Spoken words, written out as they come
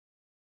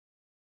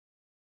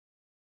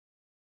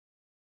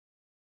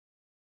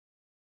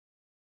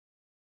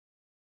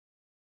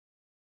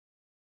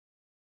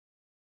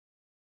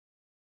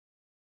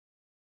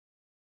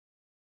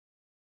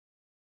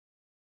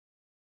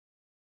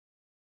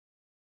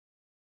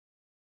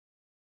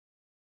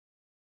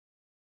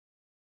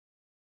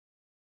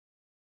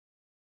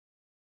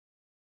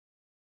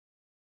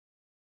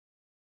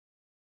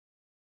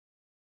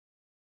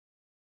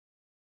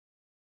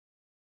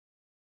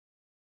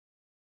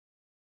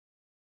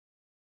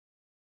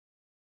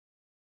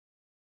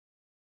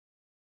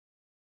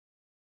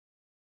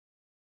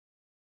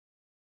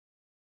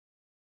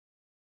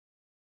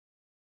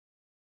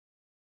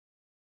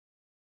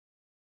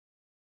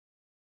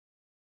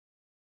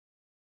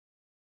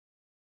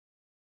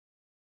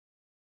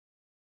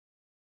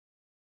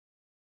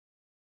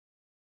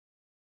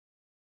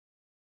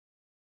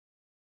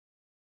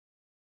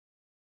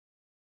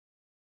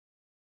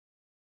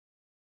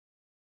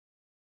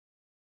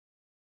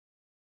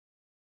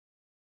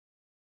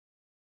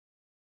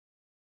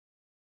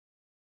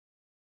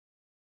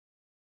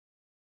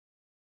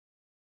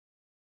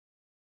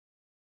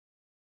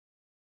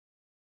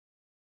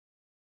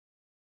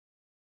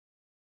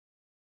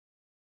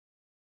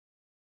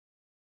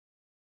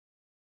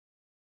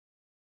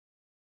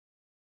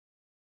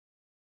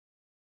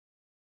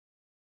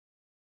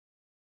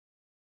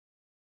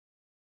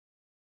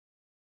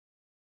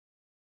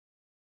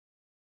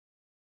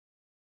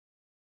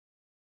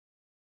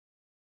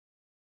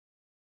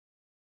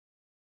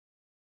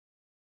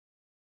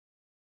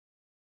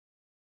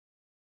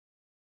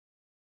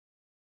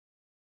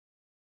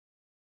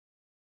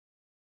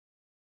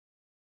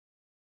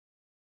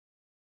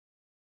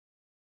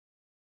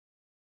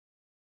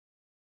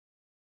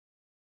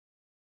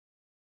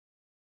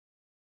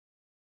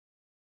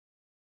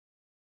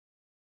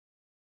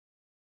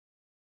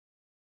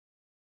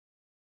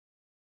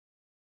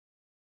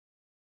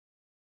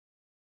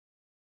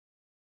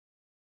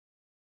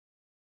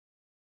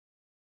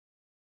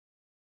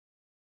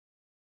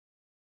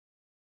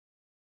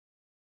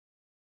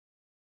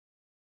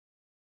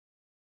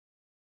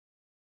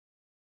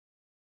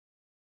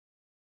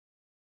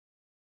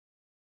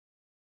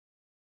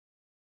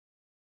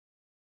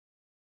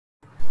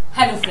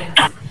Hello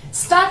friends,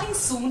 starting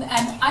soon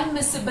an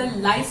unmissable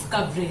live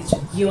coverage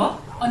here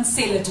on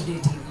Sailor Today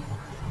TV.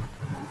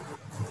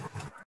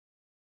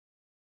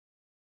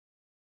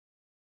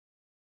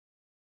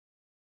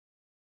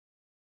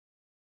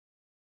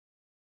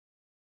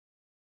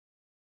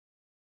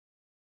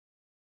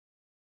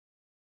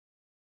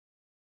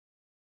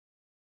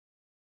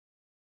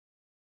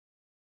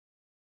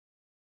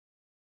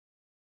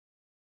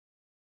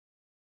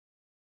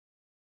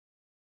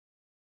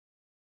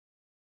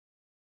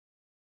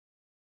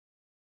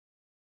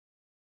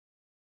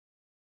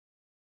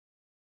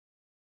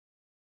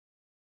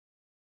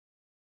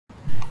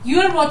 You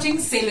are watching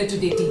Sailor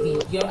Today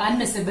TV, your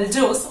unmissable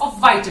dose of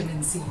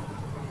vitamin C.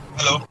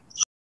 Hello.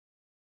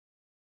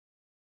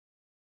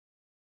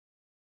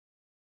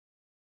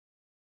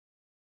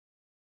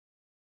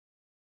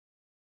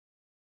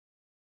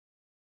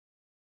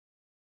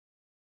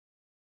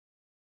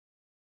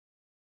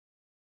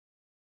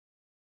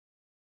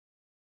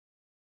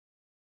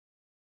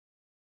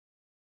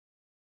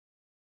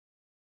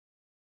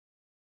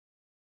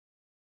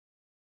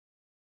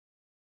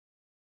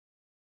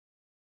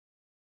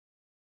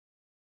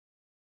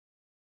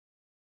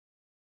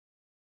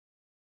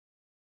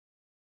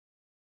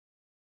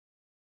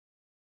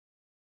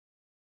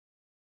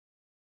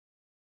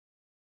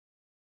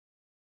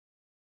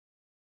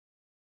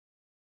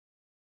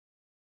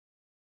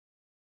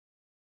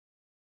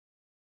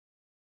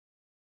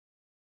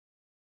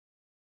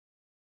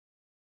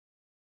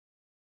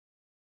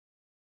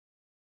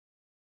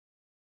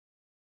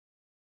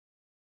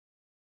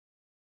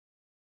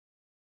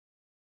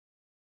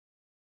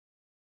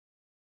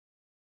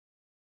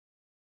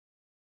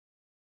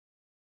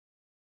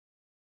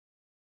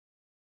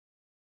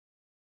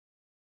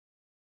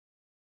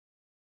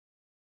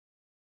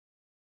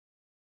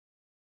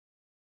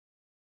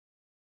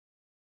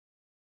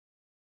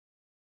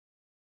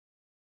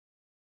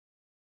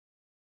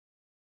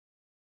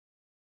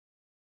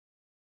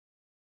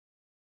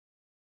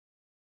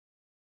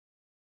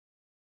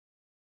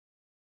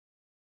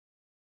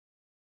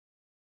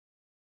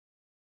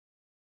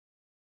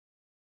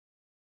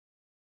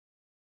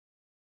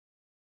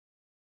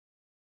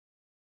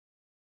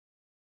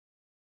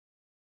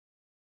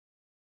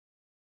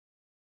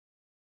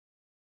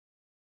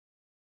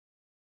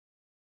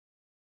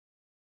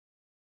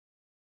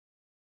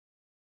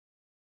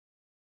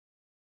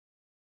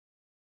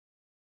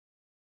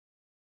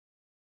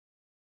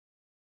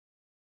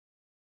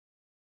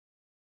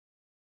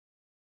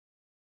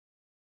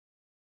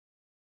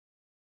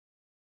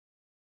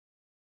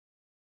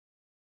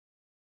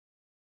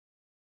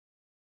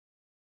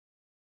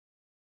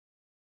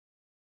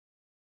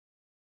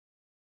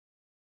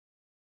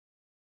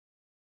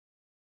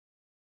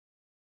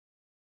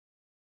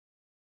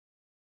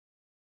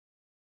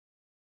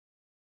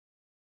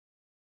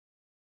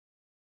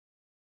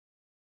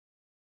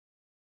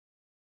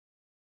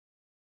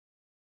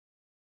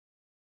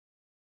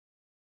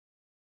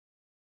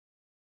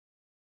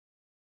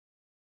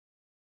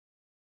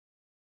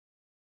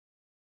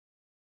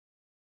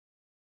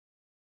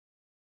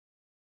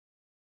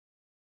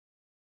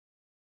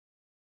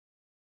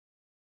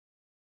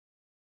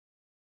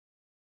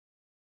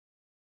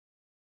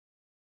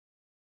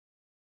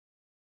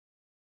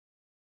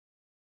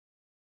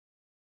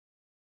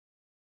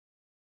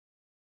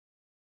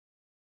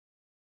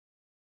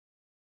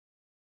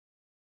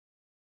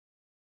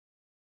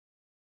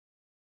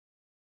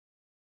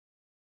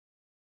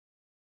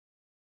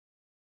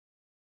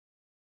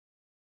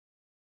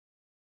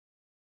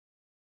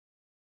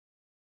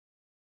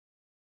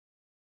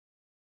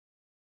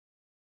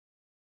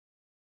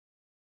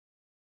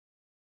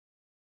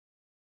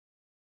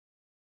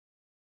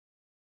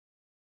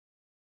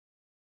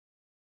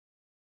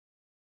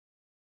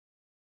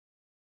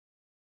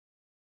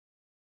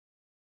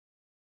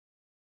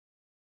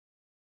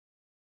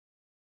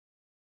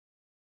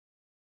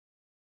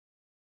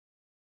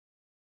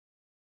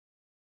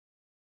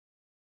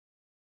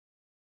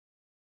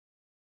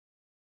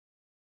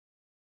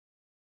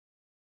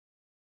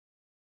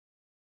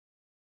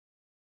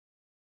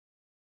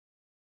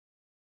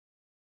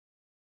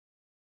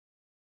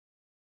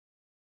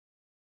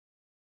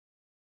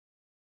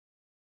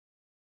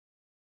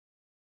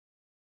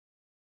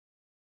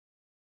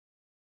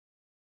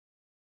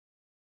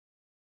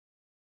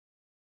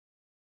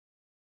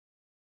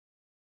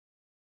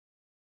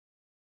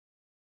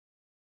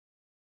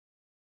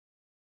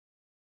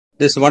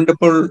 This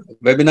wonderful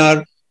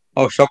webinar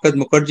of Shoukat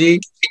Mukherjee,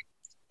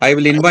 I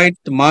will invite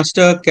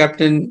Master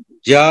Captain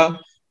Jha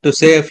to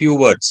say a few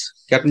words.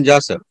 Captain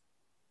Jha, sir.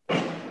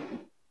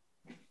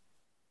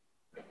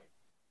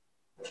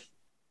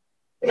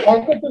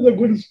 Shoukat is a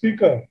good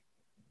speaker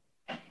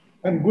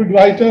and good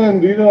writer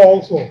and reader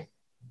also.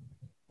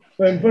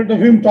 So in front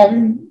of him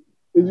talking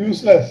is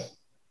useless.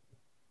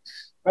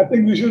 I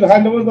think we should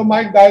hand over the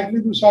mic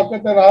directly to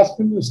Shoukat and ask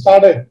him to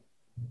start it.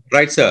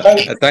 Right, sir.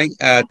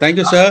 Thank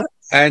you, sir.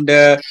 And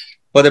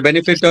for the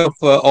benefit of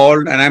all,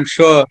 and I'm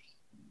sure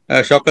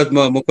Shoukat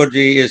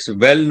Mukherjee is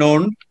well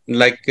known,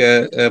 like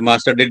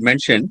Master did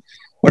mention.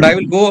 But I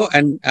will go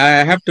and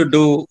I have to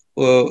do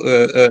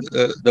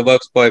the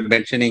works by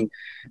mentioning,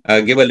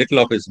 give a little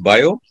of his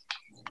bio.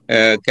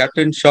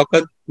 Captain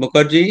Shoukat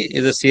Mukherjee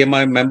is a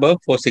CMI member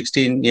for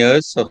 16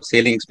 years of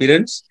sailing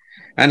experience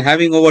and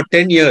having over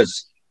 10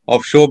 years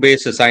of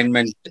shore-based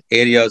assignment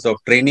areas of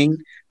training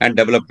and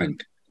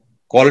development,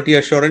 quality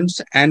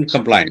assurance and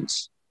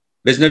compliance,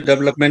 business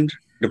development,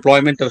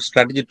 deployment of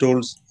strategy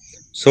tools,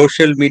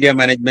 social media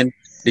management,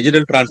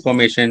 digital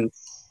transformation,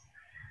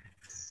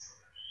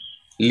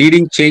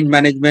 leading change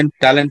management,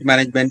 talent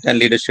management, and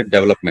leadership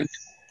development.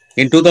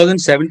 In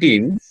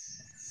 2017,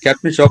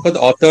 Captain Shoukat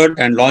authored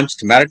and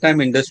launched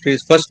maritime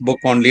industry's first book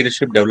on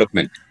leadership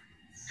development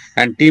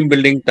and team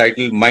building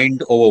titled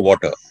Mind Over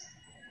Water.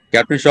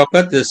 Captain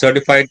Shoukat is a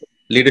certified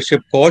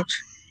leadership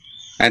coach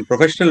and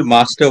professional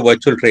master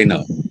virtual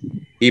trainer.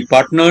 He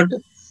partnered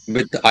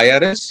with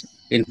IRS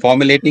in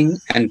formulating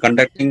and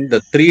conducting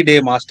the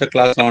 3-day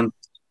masterclass on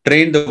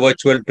Train the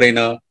Virtual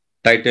Trainer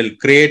titled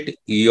Create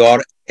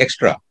Your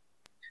Extra,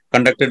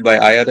 conducted by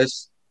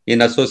IRS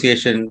in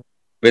association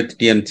with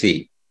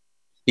TMC.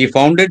 He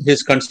founded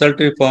his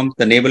consulting firm,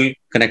 the Naval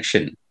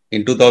Connection,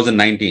 in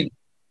 2019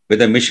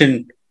 with a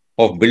mission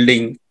of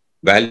building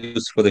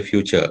values for the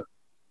future.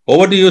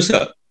 Over to you,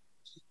 sir.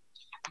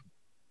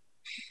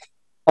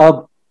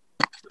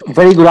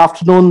 Very good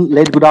afternoon,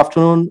 late good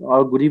afternoon,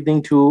 or good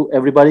evening to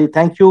everybody.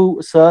 Thank you,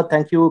 sir.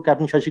 Thank you,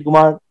 Captain Shashi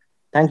Kumar.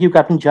 Thank you,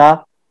 Captain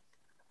Jha.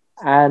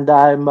 And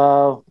I'm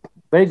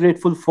very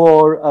grateful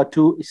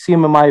to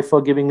CMMI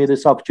for giving me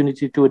this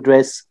opportunity to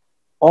address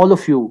all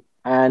of you.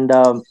 And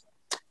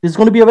this is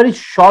going to be a very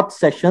short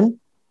session.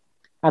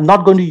 I'm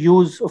not going to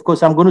use, of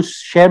course, I'm going to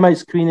share my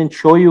screen and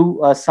show you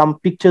some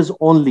pictures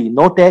only,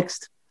 no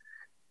text,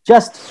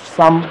 just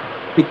some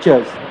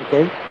pictures,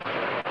 okay?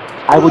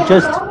 I would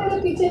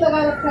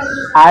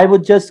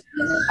just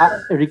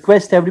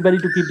request everybody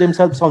to keep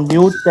themselves on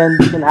mute, then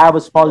we can have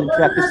a small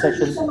interactive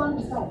session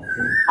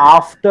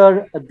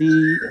after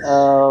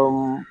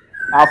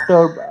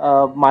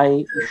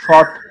my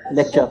short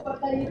lecture.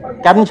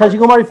 Captain Shashi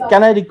Kumar,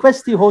 can I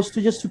request the host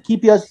to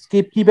keep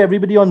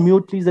everybody on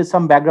mute, please? There's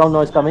some background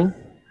noise coming.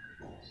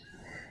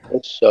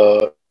 Yes,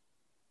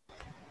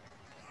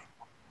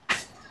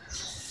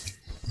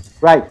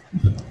 Right.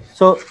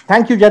 So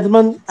thank you,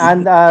 gentlemen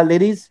and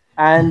ladies.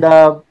 And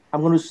I'm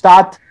going to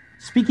start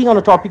speaking on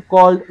a topic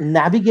called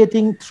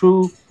navigating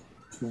through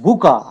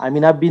Vuca. I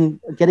mean, I've been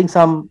getting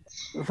some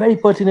very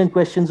pertinent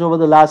questions over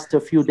the last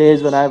few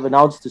days when I've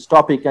announced this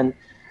topic. And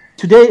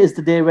today is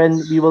the day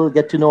when we will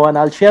get to know, and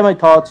I'll share my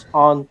thoughts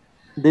on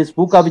this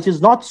Vuca, which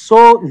is not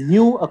so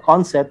new a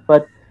concept,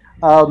 but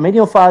many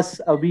of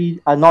us, we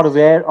are not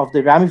aware of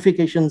the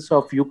ramifications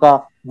of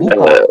Vuca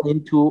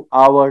into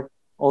our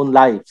own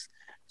lives.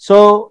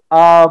 So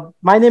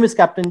my name is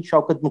Captain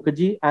Shoukat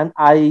Mukherjee, and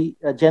I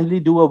generally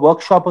do a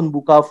workshop on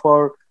Vuca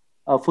for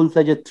a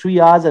full-fledged 3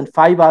 hours and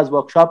 5 hours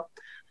workshop.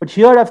 But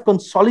here I've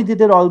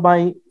consolidated all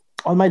my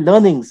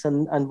learnings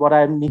and what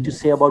I need to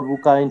say about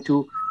Vuca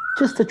into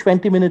just a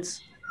 20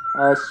 minutes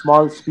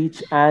small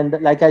speech.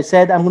 And like I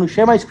said, I'm going to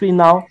share my screen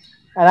now,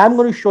 and I'm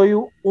going to show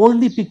you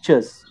only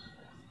pictures.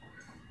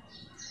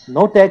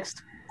 No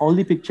text,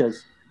 only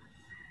pictures.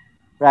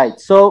 Right.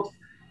 So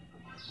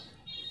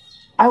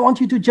I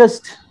want you to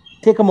just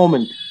take a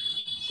moment,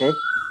 okay?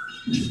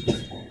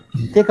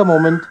 Take a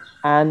moment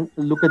and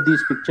look at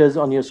these pictures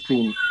on your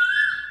screen.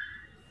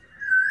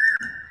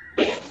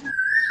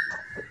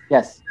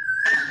 Yes.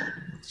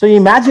 So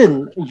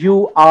imagine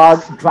you are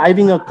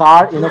driving a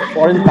car in a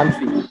foreign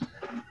country.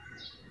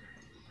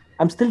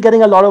 I'm still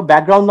getting a lot of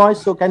background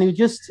noise, so can you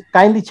just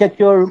kindly check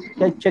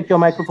your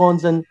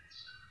microphones and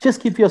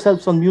just keep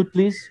yourselves on mute,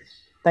 please?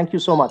 Thank you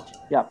so much.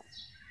 Yeah.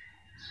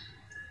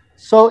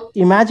 So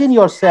imagine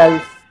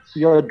yourself,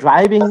 you're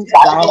driving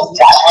down.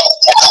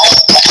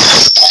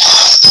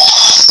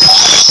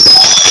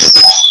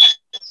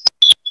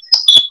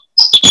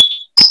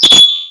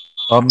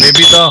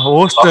 Maybe the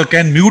host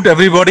can mute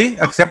everybody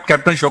except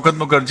Captain Shoukat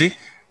Mukherjee.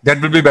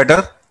 That will be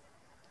better.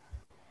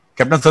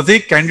 Captain Sati,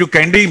 can you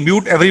kindly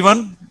mute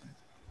everyone?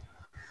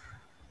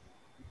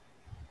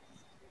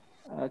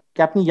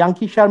 Captain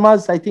Yanki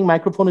Sharma's, I think,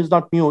 microphone is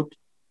not mute.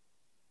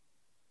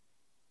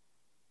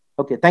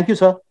 Okay, thank you,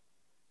 sir.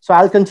 So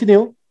I'll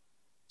continue.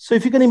 So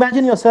if you can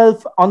imagine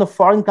yourself on a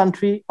foreign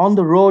country, on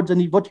the roads,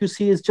 and what you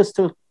see is just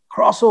a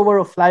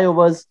crossover of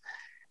flyovers,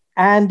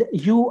 and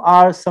you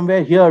are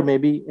somewhere here,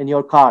 maybe in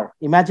your car.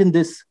 Imagine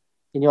this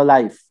in your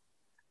life.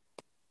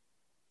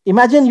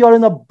 Imagine you're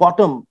in the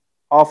bottom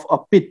of a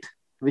pit,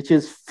 which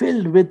is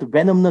filled with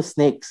venomous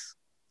snakes.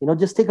 You know,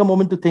 just take a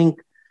moment to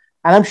think.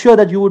 And I'm sure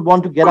that you would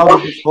want to get out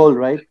of this hole,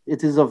 right?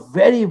 It is a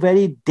very,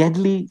 very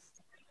deadly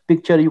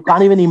picture. You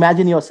can't even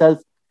imagine yourself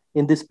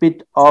in this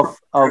pit of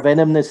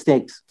venomous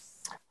snakes.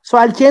 So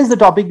I'll change the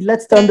topic.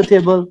 Let's turn the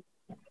table.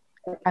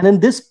 And in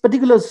this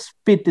particular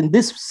pit, in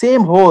this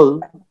same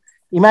hole,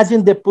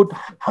 imagine they put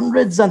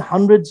hundreds and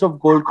hundreds of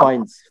gold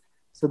coins.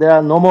 So there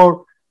are no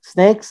more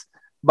snakes,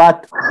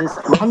 but there's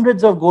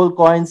hundreds of gold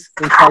coins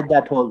inside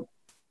that hole.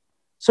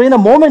 So in a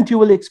moment, you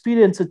will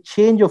experience a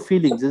change of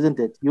feelings, isn't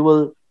it? You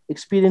will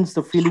experience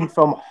the feeling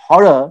from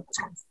horror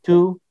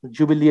to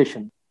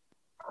jubilation.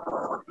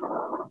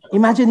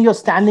 Imagine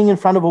you're standing in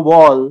front of a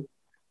wall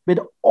with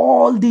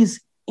all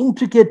these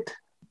intricate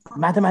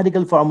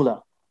mathematical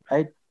formula,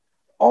 right?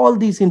 All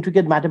these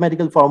intricate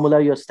mathematical formula,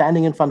 you're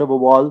standing in front of a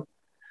wall.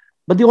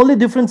 But the only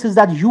difference is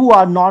that you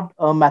are not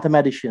a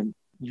mathematician.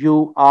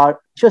 You are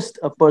just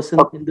a person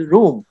in the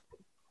room.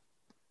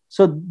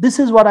 So this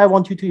is what I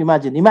want you to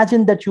imagine.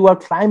 Imagine that you are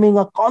climbing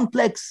a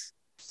complex,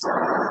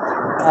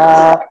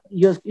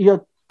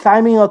 you're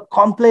climbing a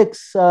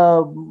complex,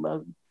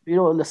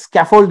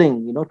 scaffolding,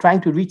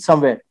 trying to reach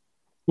somewhere.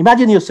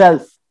 Imagine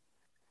yourself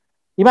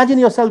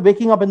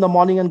waking up in the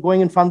morning and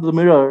going in front of the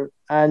mirror,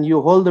 and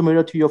you hold the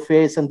mirror to your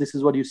face, and this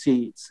is what you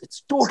see.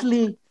 It's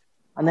totally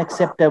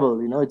unacceptable.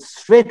 It's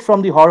straight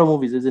from the horror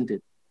movies, isn't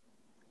it?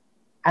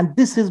 And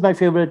this is my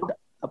favorite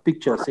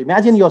picture. So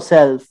imagine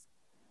yourself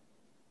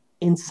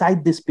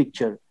inside this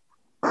picture.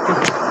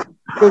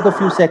 Take a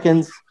few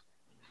seconds.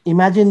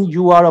 Imagine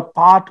you are a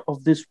part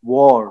of this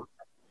war.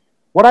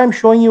 What I'm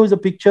showing you is a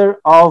picture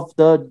of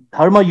the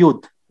Dharma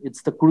Yudh.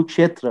 It's the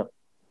Kurukshetra.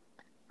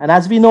 And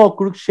as we know,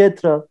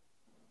 Kurukshetra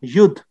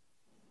Yudh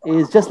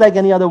is just like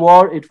any other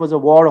war. It was a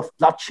war of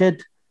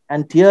bloodshed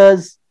and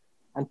tears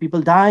and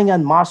people dying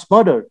and mass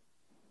murder.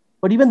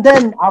 But even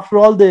then, after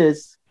all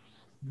this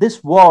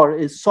war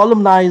is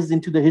solemnized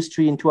into the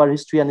history, into our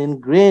history, and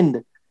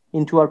ingrained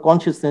into our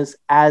consciousness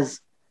as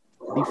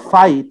the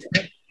fight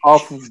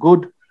of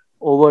good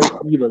over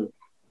evil.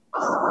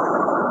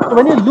 So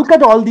when you look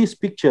at all these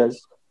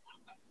pictures,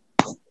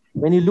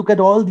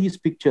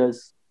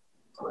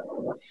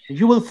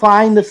 you will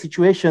find a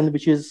situation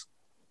which is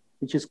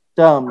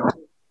termed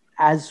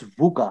as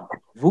Vuca.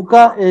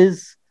 Vuca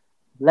is,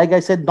 like I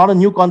said, not a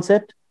new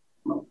concept.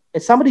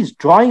 If somebody's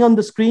drawing on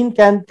the screen,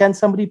 can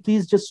somebody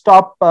please just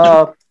stop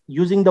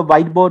using the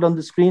whiteboard on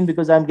the screen,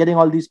 because I'm getting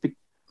all these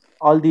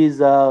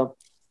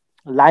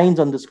lines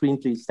on the screen,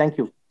 please. Thank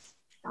you.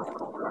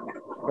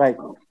 Right.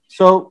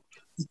 So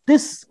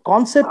this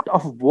concept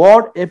of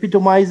war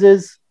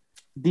epitomizes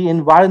the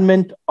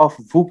environment of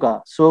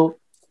Vuca. So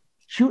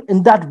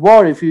in that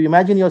war, if you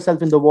imagine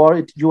yourself in the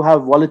war, you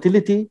have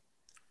volatility,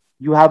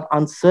 you have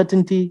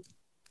uncertainty,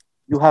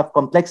 you have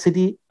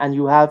complexity, and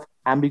you have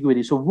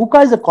ambiguity. So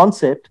Vuca is a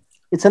concept.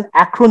 It's an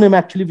acronym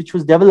actually, which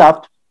was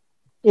developed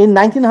in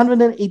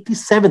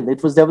 1987.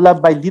 It was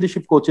developed by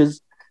leadership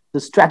coaches. The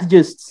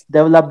strategists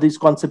developed this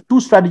concept. Two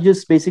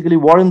strategists, basically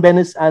Warren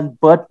Bennis and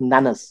Bert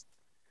Nanas.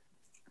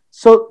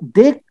 So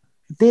they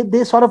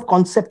sort of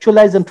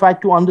conceptualize and try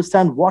to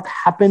understand what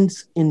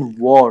happens in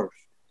war.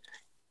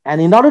 And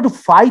in order to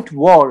fight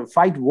war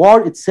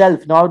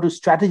itself, in order to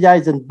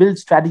strategize and build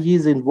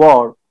strategies in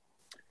war,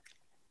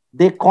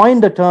 they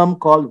coined a term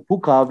called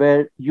Vuca,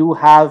 where you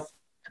have,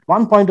 at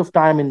one point of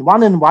time in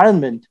one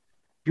environment,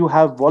 you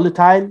have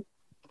volatility,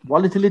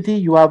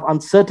 you have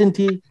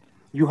uncertainty,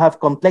 you have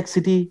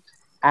complexity,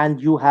 and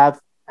you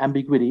have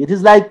ambiguity. It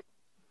is like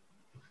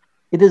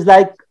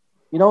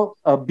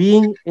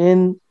being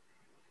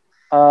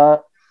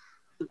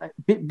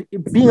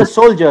a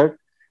soldier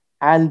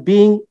and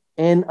being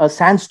in a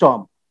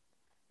sandstorm,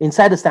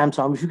 inside a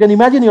sandstorm. If you can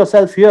imagine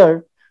yourself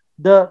here,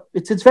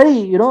 it's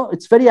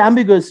very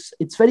ambiguous,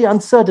 it's very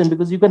uncertain,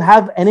 because you can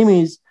have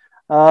enemies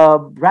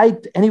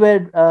right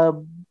anywhere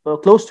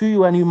close to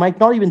you, and you might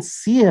not even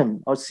see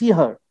him or see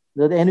her.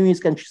 The enemies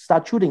can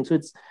start shooting. So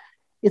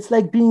it's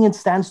like being in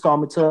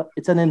sandstorm.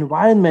 It's an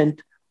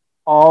environment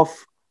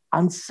of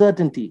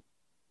uncertainty.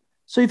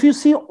 So if you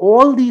see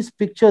all these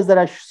pictures that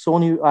I've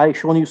shown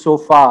you so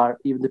far,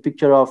 even the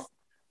picture of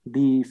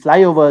the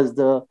flyovers,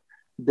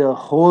 the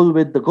hole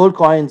with the gold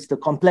coins, the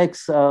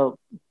complex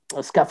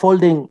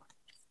scaffolding,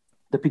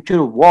 the picture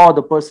of war,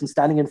 the person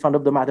standing in front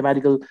of the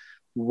mathematical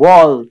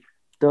wall,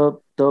 the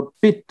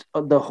pit,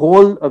 the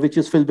hole which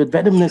is filled with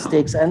venomous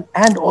snakes,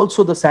 and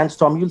also the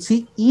sandstorm, you'll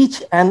see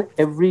each and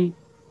every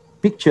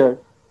picture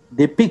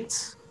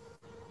depicts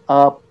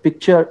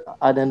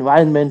an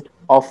environment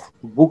of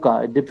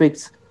Vuca. It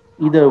depicts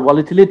either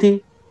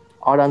volatility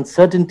or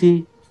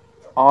uncertainty,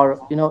 or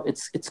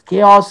it's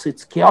chaos,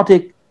 it's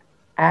chaotic,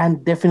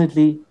 and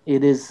definitely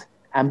it is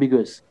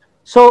ambiguous.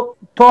 So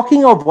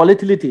talking of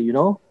volatility,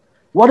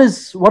 what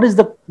is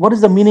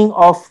the meaning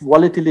of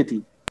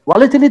volatility?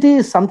 Volatility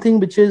is something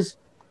which is,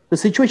 the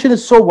situation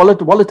is so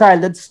volatile,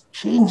 that's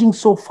changing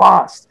so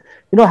fast.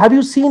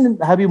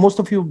 Most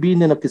of you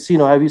been in a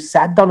casino? Have you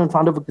sat down in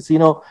front of a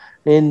casino,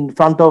 in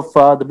front of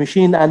the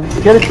machine, and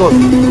here it goes?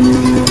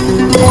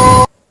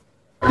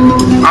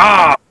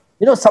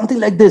 Something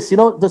like this.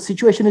 The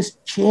situation is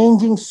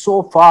changing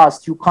so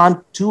fast, you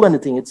can't do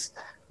anything. It's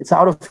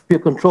out of your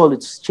control.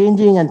 It's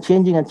changing and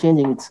changing and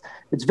changing.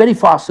 It's very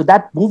fast. So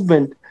that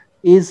movement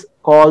is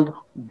called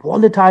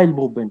volatile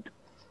movement.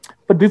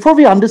 But before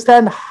we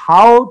understand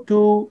how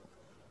to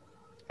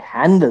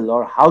handle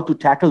or how to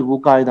tackle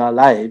Vuca in our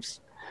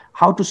lives,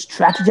 how to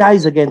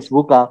strategize against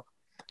Vuca,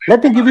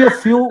 let me give you a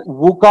few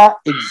Vuca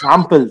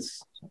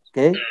examples.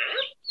 Okay.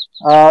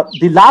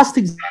 The last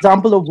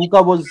example of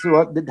VUCA was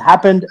what that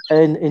happened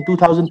in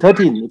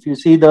 2013. If you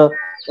see the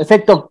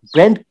effect of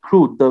Brent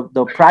crude,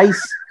 the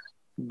price,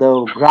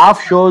 the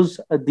graph shows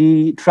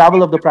the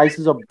travel of the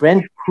prices of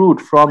Brent crude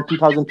from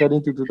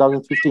 2013 to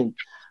 2015.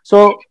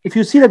 So if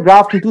you see the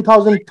graph in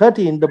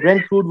 2013, the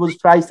Brent crude was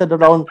priced at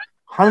around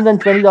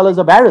 $120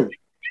 a barrel.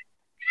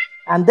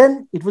 And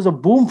then it was a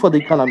boom for the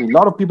economy. A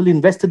lot of people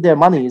invested their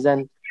monies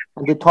and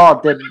they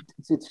thought that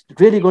it's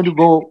really going to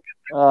go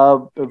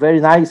very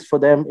nice for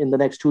them in the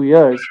next 2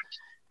 years.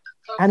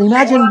 And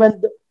imagine when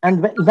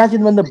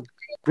the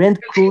Brent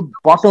crude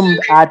bottomed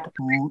at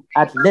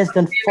less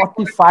than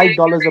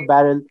 $45 a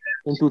barrel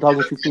in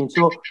 2015.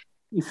 So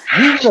if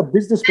you were a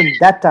businessman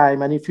that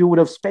time, and if you would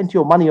have spent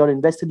your money or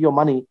invested your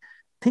money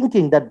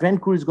thinking that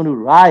Brent crude is going to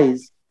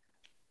rise,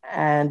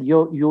 and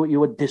you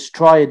were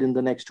destroyed in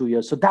the next 2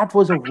 years. So that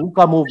was a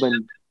VUCA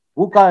movement.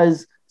 VUCA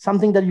is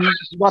something that you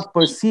do not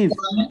perceive,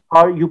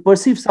 or you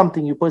perceive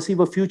something, you perceive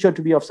a future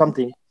to be of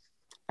something,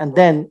 and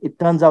then it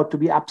turns out to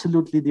be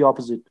absolutely the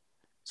opposite.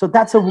 So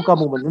that's a VUCA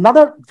movement.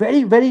 Another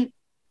very, very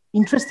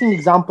interesting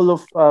example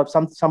of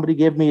somebody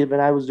gave me when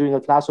I was doing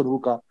a class on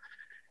VUCA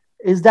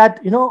is that,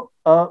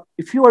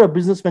 if you are a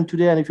businessman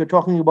today and if you're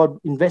talking about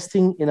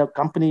investing in a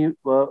company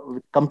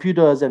with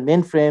computers and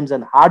mainframes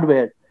and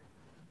hardware,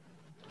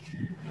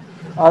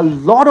 a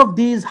lot of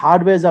these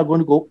hardwares are going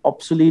to go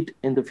obsolete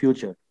in the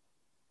future.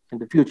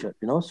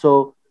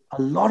 So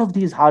a lot of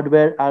these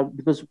hardware are,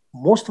 because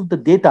most of the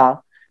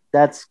data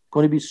that's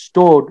going to be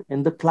stored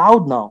in the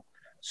cloud now.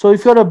 So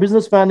if you're a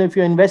businessman, if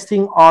you're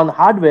investing on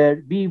hardware,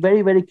 be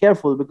very, very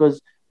careful,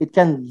 because it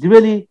can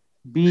really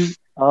be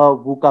a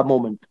VUCA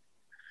moment.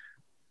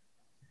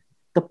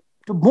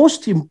 The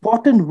most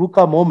important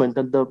VUCA moment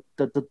and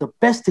the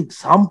best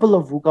example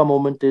of VUCA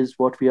moment is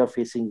what we are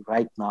facing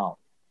right now.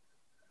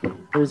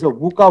 There is a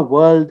VUCA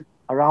world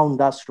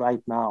around us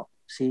right now.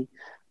 See,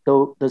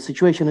 the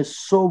situation is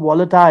so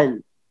volatile,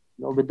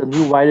 with the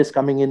new virus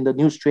coming in, the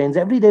new strains.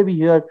 Every day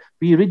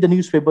we read the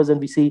newspapers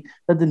and we see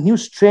that the new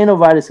strain of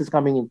virus is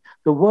coming in.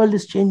 The world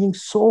is changing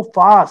so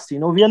fast. We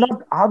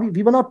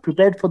were not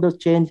prepared for the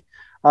change,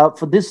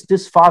 for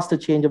this faster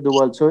change of the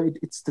world. So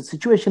the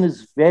situation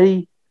is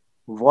very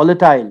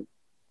volatile.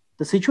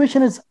 The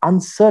situation is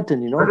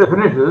uncertain.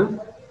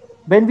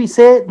 When we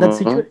say that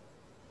situation.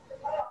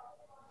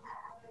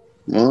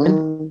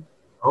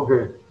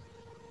 Okay.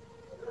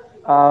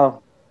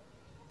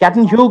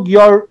 Captain Hugh,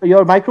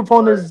 your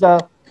microphone is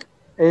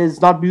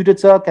not muted,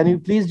 sir. Can you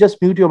please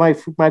just mute your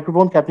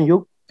microphone, Captain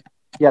Hugh?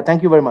 Yeah,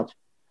 thank you very much.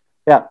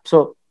 Yeah,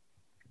 so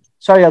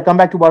sorry, I'll come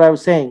back to what I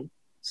was saying.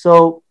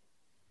 So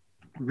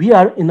we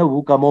are in a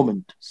VUCA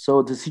moment.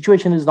 So the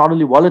situation is not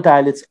only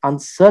volatile, it's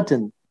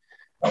uncertain.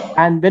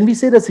 And when we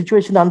say the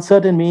situation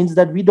uncertain, means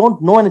that we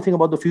don't know anything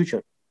about the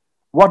future,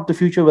 what the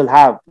future will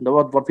have,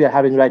 what we are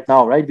having right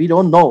now, right? We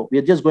don't know. We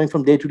are just going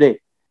from day to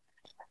day.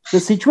 The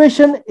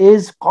situation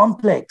is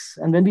complex.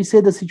 And when we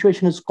say the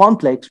situation is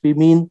complex, we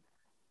mean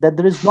that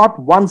there is not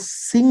one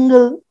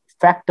single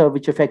factor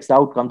which affects the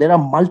outcome. There are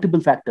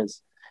multiple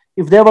factors.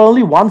 If there were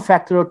only one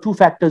factor or two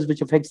factors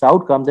which affects the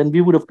outcome, then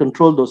we would have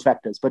controlled those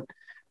factors. But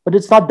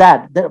it's not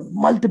that. There are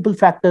multiple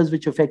factors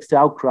which affects the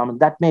outcome. And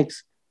that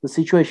makes the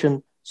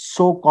situation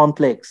so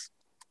complex.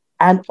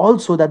 And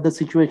also that the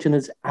situation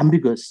is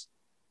ambiguous.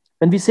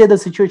 When we say the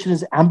situation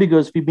is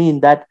ambiguous, we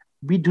mean that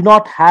we do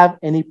not have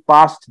any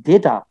past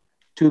data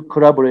to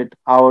corroborate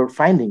our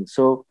findings.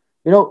 So,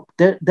 there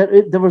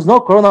was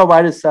no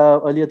coronavirus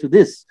earlier to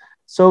this.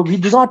 So we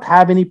do not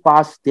have any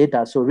past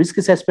data. So risk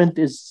assessment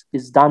is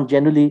done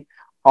generally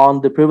on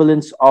the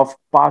prevalence of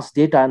past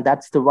data. And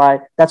that's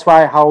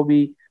why how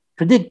we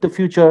predict the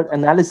future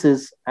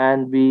analysis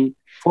and we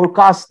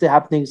forecast the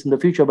happenings in the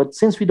future. But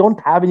since we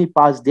don't have any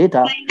past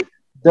data,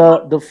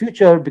 the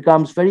future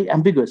becomes very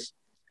ambiguous.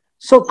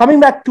 So coming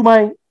back to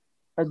my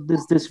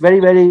this very,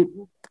 very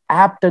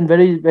apt and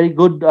very, very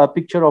good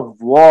picture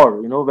of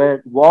war,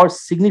 where war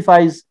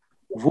signifies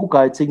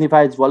VUCA, it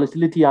signifies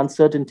volatility,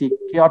 uncertainty,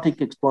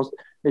 chaotic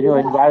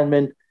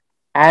environment,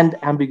 and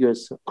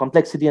ambiguous,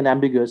 complexity and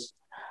ambiguous.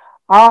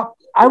 I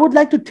would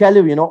like to tell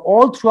you,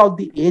 all throughout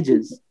the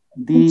ages,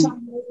 the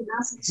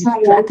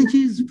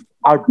strategies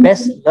are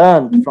best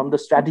learned from the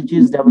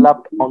strategies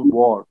developed on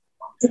war.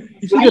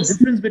 You see the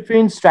difference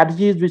between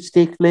strategies which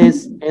take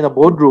place in a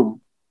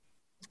boardroom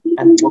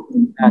and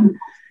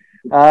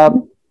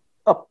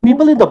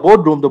people in the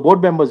boardroom, the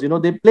board members,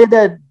 they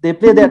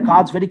play their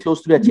cards very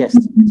close to their chest.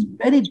 It's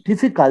very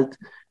difficult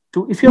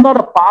to, if you're not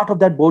a part of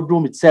that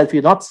boardroom itself, if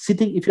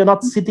you're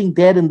not sitting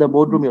there in the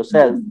boardroom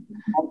yourself,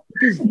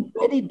 it is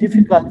very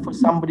difficult for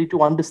somebody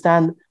to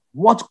understand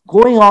what's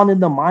going on in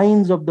the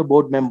minds of the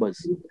board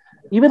members.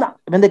 Even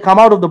when they come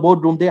out of the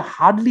boardroom, they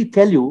hardly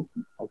tell you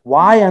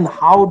why and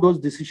how those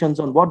decisions,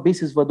 on what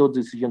basis were those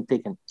decisions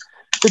taken.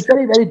 So it's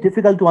very, very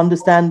difficult to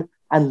understand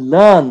and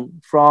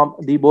learn from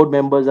the board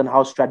members and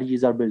how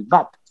strategies are built.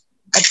 But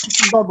this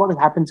is not what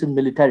happens in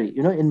military.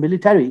 In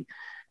military,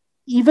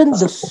 even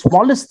the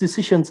smallest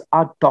decisions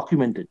are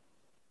documented.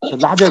 The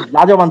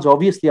larger ones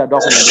obviously are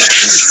documented.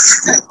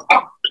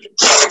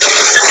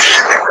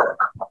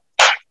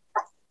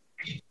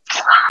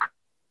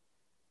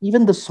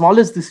 even the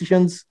smallest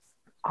decisions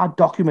are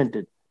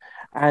documented.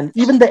 And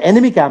even the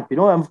enemy camp,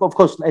 of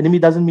course, enemy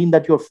doesn't mean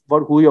that you're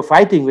who you're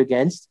fighting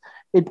against.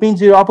 It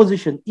means your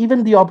opposition.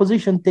 Even the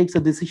opposition takes a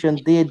decision,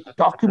 they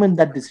document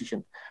that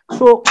decision.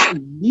 So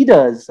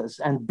leaders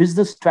and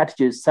business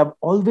strategists have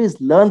always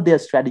learned their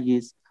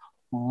strategies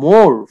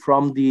more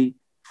from the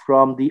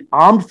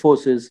armed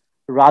forces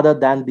rather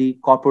than the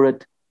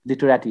corporate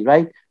literati,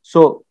 right?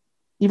 So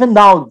even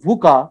now,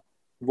 Vuca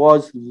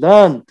was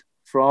learned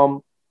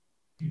from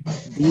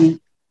the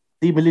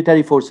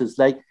military forces.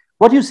 Like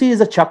what you see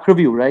is a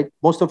Chakravyu, right?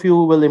 Most of you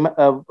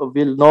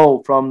will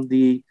know from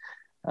the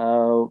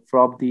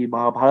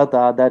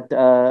Mahabharata that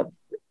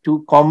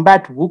to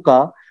combat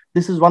Vuca,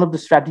 this is one of the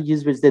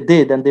strategies which they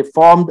did, and they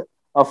formed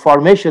a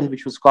formation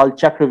which was called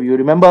Chakravyu.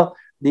 Remember,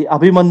 the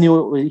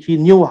Abhimanyu, he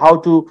knew how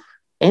to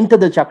enter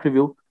the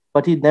Chakravyu,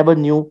 but he never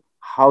knew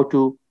how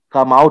to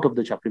come out of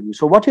the Chakravyu.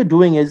 So what you're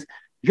doing is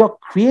you're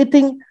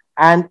creating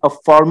a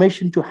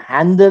formation to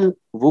handle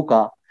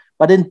Vuca,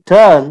 but in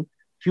turn,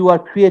 you are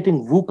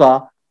creating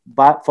Vuca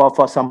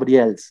for somebody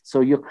else. So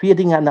you're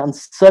creating an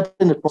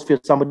uncertain atmosphere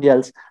for somebody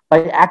else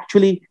by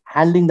actually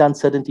handling the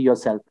uncertainty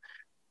yourself.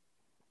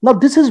 Now,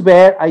 this is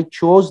where I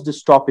chose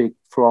this topic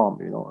from,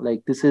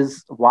 this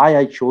is why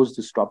I chose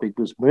this topic,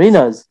 because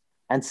mariners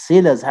and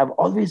sailors have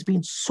always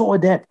been so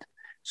adept,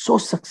 so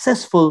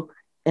successful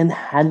in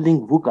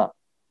handling Vuca.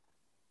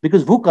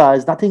 Because Vuca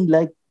is nothing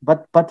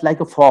but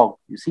like a fog.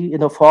 You see,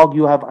 in a fog,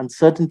 you have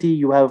uncertainty,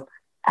 you have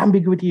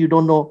ambiguity, you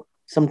don't know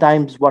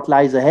sometimes what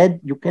lies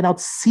ahead. You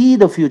cannot see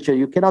the future,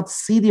 you cannot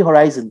see the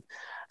horizon.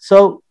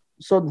 So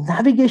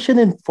navigation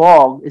in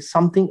fog is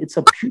something, it's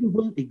a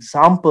beautiful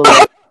example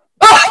of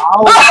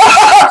how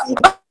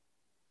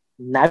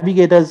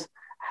navigators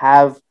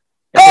have.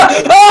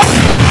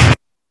 I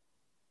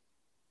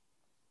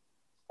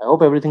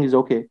hope everything is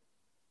okay.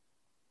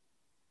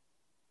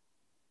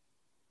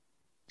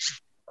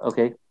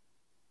 Okay.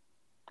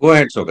 Go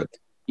ahead, Shoukat.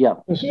 Yeah.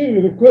 We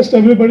request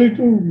everybody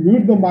to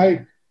mute the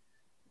mic.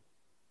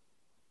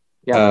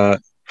 Yeah.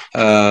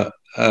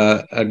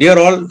 Dear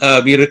all,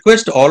 we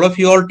request all of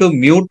you all to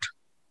mute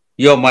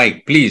your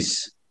mic,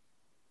 please.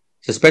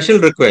 It's a special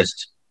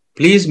request.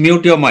 Please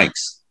mute your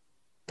mics.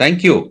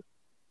 Thank you.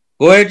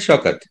 Go ahead,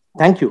 Shoukat.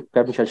 Thank you,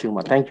 Captain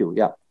Shashimar. Thank you.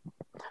 Yeah.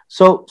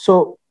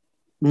 So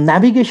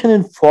navigation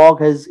in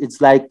fog it's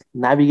like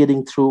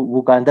navigating through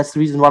Vuca, and that's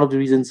one of the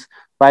reasons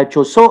why I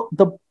chose. So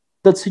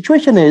the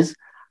situation is,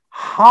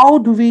 how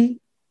do we,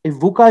 if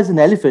Vuca is an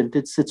elephant,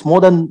 it's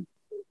more than,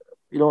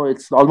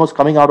 it's almost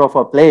coming out of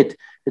our plate.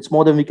 It's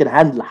more than we can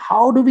handle.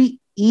 How do we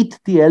eat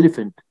the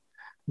elephant?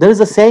 There is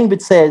a saying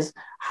which says,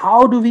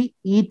 how do we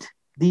eat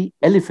the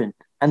elephant?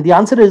 And the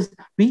answer is,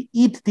 we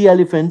eat the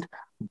elephant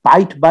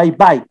bite by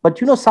bite. But,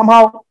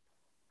 somehow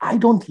I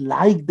don't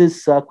like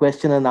this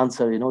question and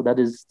answer, that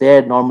is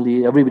there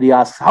normally. Everybody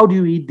asks, how do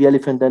you eat the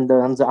elephant? And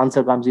the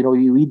answer comes,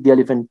 you eat the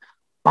elephant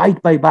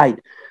bite by bite.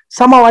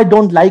 Somehow I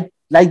don't like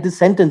this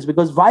sentence,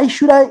 because why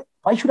should I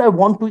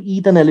want to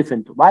eat an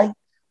elephant?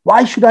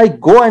 Why should I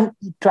go and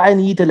try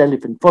and eat an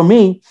elephant? For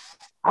me,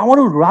 I want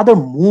to rather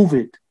move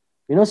it.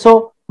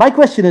 So my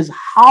question is,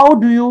 how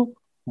do you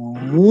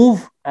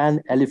move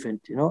an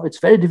elephant? It's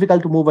very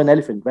difficult to move an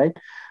elephant, right?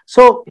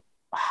 So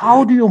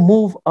how do you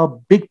move a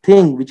big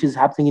thing which is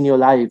happening in your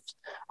lives?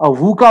 A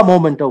Vuca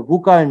moment, a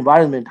Vuca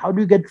environment. How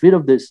do you get rid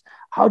of this?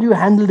 How do you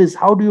handle this?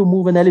 How do you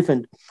move an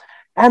elephant?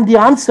 And the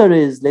answer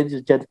is, ladies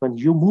and gentlemen,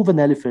 you move an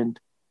elephant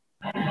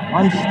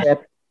one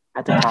step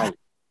at a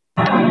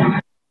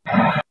time.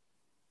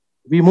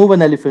 We move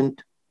an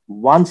elephant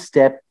one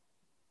step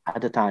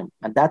at a time.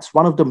 And that's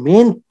one of the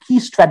main key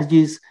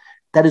strategies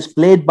that is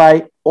played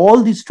by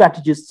all these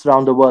strategists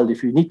around the world.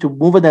 If you need to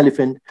move an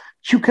elephant,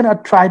 you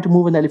cannot try to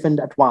move an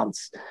elephant at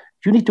once.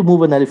 You need to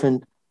move an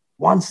elephant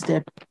one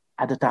step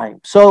at a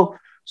time. So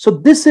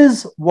this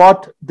is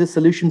what the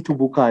solution to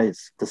Vuca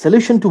is. The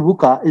solution to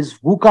Vuca is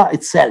Vuca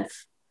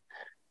itself.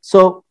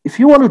 So if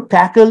you want to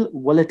tackle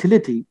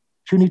volatility,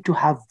 you need to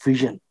have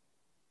vision.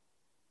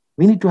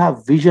 We need to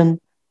have vision,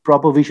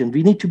 proper vision.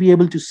 We need to be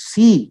able to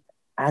see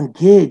and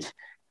gauge,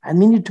 and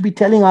we need to be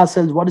telling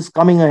ourselves what is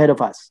coming ahead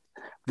of us.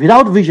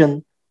 Without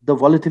vision, the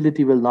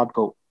volatility will not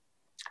go.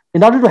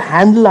 In order to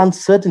handle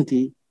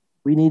uncertainty,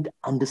 we need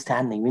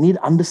understanding. We need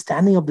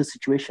understanding of the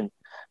situation.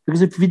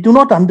 Because if we do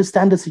not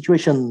understand the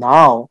situation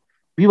now,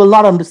 we will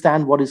not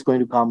understand what is going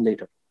to come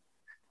later.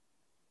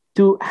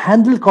 To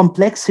handle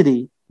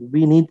complexity,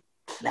 we need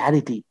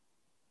clarity.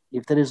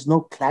 If there is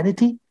no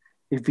clarity,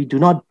 if we do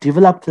not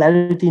develop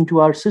clarity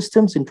into our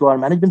systems, into our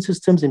management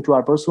systems, into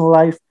our personal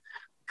life,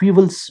 we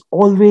will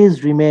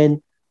always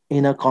remain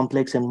in a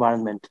complex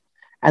environment.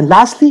 And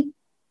lastly,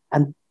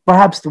 and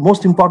perhaps the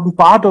most important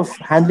part of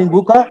handling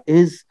Vuca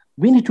is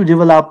we need to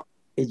develop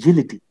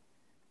agility.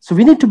 So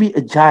we need to be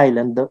agile,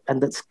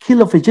 and the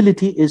skill of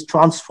agility is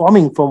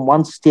transforming from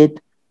one state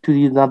to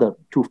the another,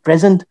 to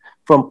present,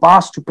 from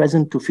past to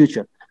present to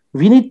future.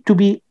 We need to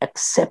be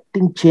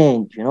accepting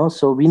change,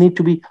 so we need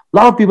to be, a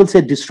lot of people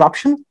say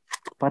disruption,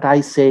 but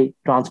I say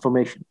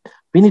transformation.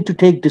 We need to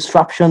take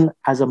disruption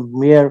as a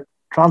mere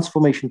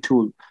transformation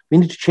tool. We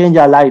need to change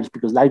our lives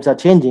because lives are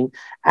changing.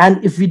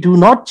 And if we do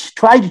not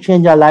try to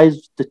change our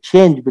lives, the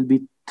change will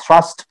be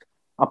thrust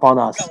upon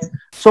us.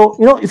 So,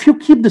 if you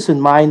keep this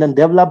in mind and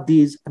develop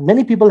these,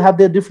 many people have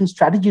their different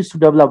strategies to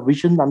develop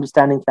vision,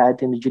 understanding,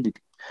 clarity, and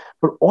agility.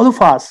 For all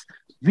of us,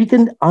 we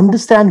can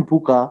understand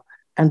Vuca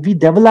and we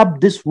develop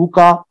this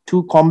Vuca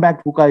to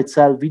combat Vuca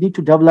itself. We need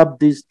to develop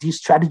these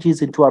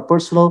strategies into our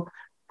personal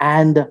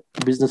and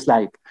business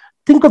life.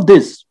 Think of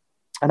this,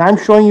 and I'm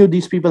showing you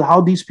these people, how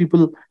these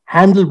people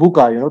handle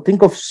Vuca.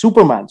 Think of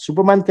Superman.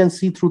 Superman can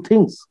see through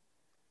things.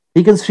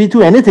 He can see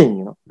through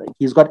anything. Like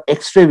he's got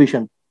X-ray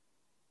vision.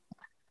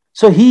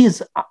 So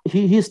he's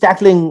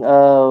tackling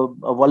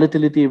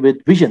volatility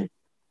with vision.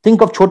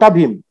 Think of Chota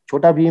Bheem.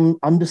 Chota Bheem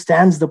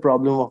understands the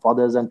problem of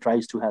others and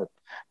tries to help.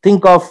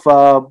 Think of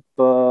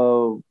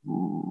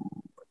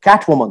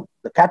Catwoman.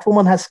 The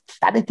Catwoman has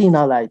clarity in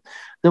her life.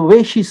 The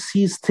way she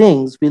sees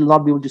things, we'll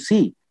not be able to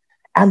see.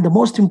 And the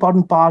most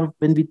important part,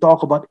 when we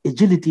talk about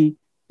agility,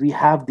 we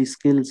have the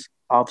skills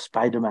of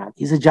Spider-Man.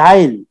 He's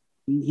agile.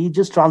 He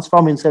just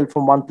transforms himself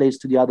from one place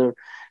to the other.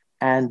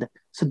 And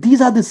so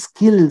these are the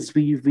skills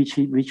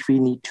which we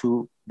need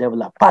to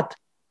develop. But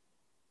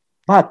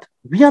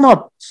we are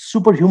not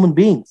superhuman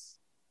beings.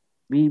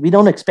 We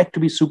don't expect to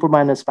be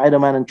Superman and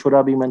Spider-Man and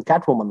Chota Bheem and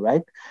Catwoman,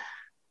 right?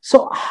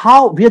 So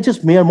we are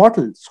just mere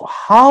mortals. So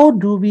how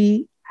do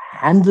we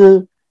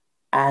handle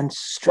and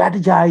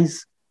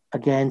strategize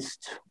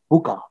against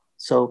Vuca?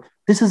 So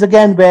this is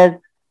again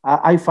where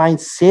I find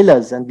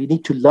sailors, and we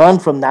need to learn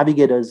from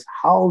navigators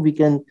how we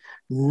can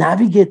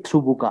navigate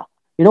through Vuca.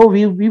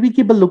 We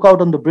keep a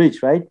lookout on the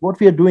bridge, right? What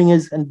we are doing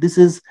is, and this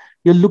is,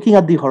 you're looking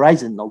at the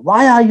horizon. Now,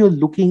 why are you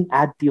looking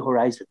at the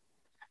horizon?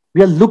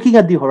 We are looking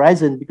at the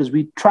horizon because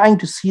we're trying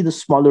to see the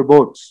smaller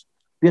boats.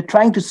 We are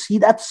trying to see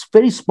that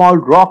very small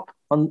rock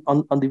on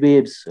the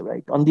waves,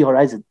 right, on the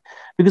horizon.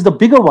 Because the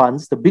bigger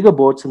ones, the bigger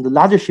boats and the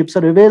larger ships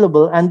are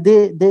available, and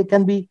they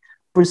can be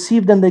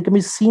perceived and they can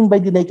be seen by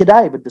the naked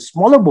eye. But the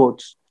smaller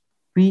boats,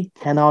 we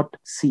cannot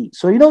see.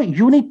 So,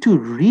 you need to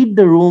read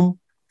the room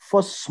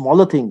for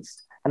smaller things.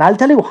 And I'll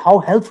tell you how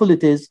helpful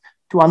it is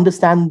to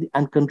understand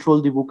and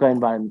control the Vuca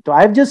environment. So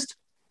I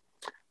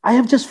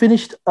have just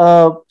finished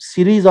a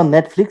series on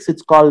Netflix.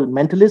 It's called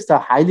Mentalist, a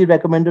highly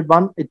recommended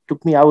one. It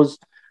took me, I was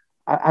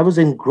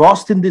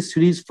engrossed in this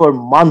series for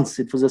months.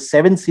 It was a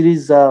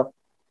 7-series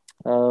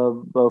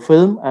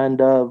film,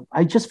 and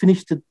I just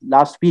finished it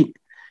last week.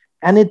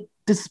 And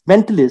this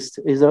mentalist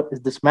is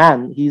this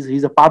man.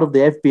 He's a part of the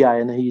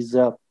FBI, and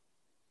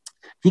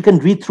he can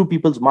read through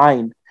people's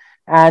mind.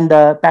 And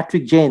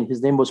Patrick Jane,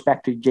 his name was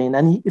Patrick Jane.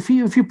 And if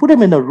you put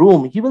him in a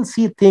room, he will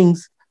see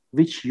things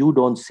which you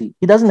don't see.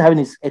 He doesn't have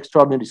any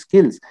extraordinary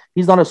skills.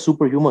 He's not a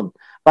superhuman,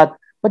 but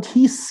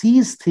he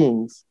sees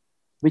things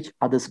which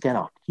others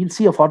cannot. He'll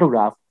see a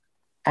photograph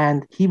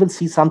and he will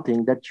see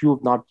something that you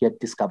have not yet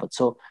discovered.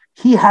 So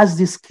he has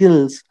the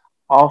skills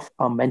of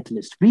a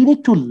mentalist. We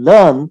need to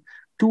learn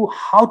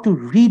how to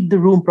read the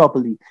room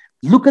properly.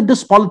 Look at the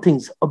smaller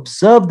things,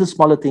 observe the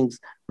smaller things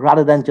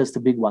rather than just the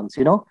big ones,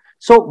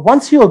 So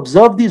once you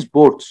observe these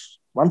boats,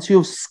 once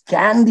you've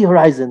scanned the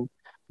horizon,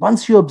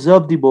 once you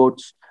observe the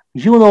boats,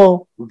 you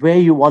know where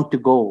you want to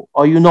go,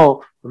 or you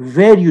know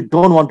where you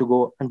don't want to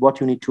go and what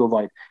you need to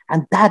avoid.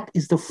 And that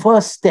is the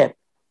first step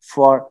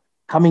for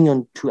coming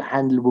on to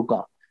handle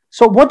Vuca.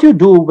 So what you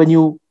do when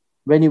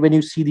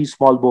you see these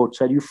small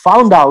boats, right? You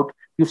found out,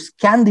 you've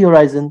scanned the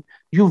horizon,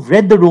 you've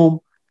read the room,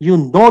 you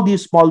know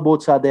these small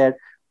boats are there.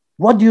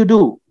 What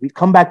do? We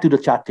come back to the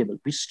chart table.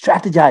 We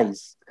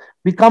strategize.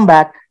 We come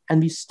back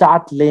and we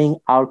start laying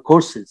our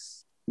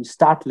courses. We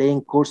start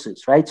laying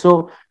courses, right?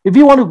 So if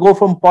you want to go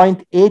from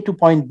point A to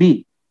point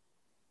B,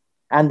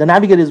 and the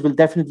navigators will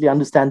definitely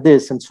understand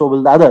this, and so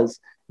will the others.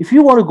 If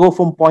you want to go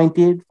from point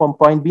A, from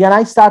point B, and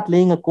I start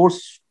laying a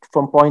course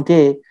from point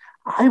A,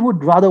 I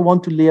would rather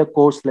want to lay a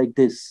course like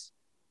this,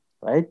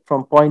 right?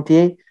 From point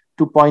A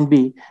to point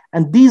B.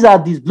 And these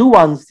blue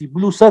ones, the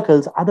blue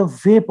circles, are the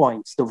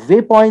waypoints. The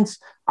waypoints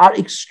are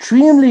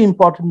extremely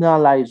important in our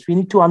lives. We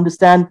need to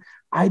understand,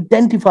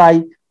 identify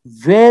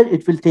where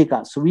it will take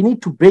us. So we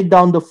need to break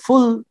down the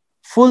full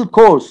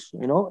course,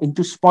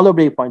 into smaller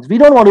waypoints. We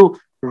don't want to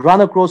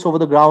run across over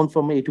the ground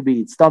from A to B.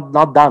 It's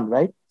not done,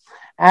 right?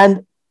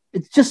 And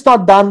it's just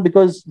not done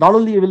because not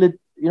only will it,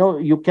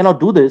 you cannot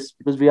do this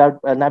because we are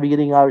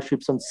navigating our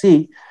ships on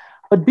sea,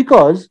 but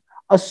because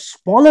a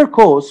smaller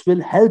course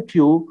will help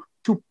you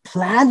to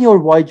plan your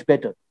voyage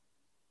better.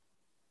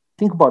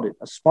 Think about it.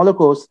 A smaller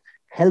course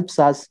helps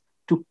us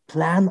to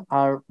plan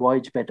our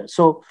voyage better.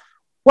 So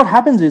what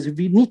happens is, if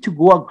we need to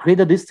go a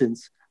greater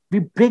distance, we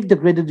break the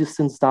greater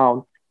distance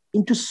down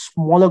into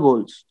smaller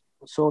goals.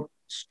 So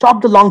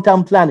stop the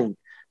long-term planning,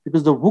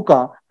 because the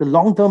Vuca, the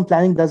long-term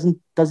planning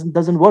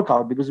doesn't work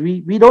out because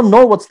we don't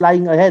know what's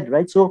lying ahead,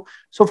 right? So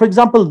for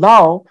example,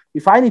 now,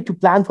 if I need to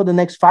plan for the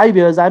next 5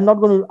 years, I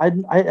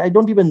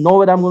don't even know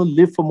whether I'm going to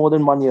live for more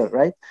than 1 year,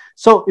 right?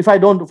 So if I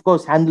don't, of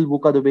course, handle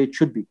Vuca the way it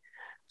should be.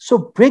 So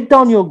break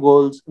down your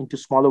goals into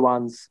smaller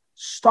ones.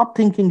 Stop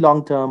thinking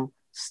long-term.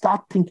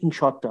 Start thinking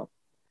short-term.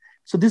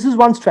 So this is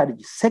one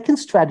strategy. Second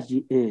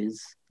strategy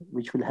is,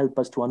 which will help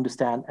us to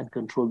understand and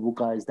control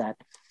VUCA, is that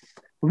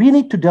we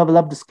need to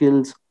develop the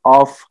skills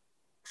of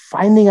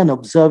finding and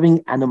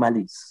observing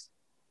anomalies.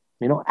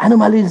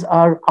 Anomalies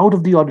are out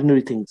of the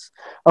ordinary things.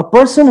 A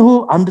person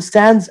who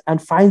understands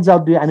and finds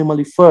out the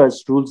anomaly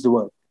first rules the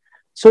world.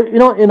 So,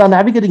 in our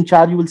navigating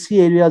chart, you will see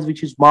areas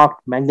which is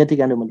marked magnetic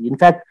anomaly. In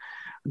fact,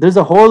 there's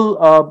a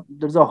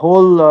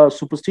whole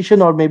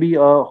superstition, or maybe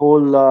a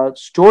whole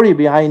story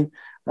behind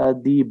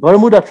the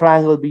Bermuda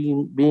Triangle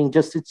being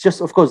just, it's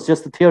just, of course,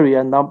 just a theory,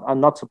 and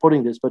I'm not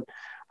supporting this, but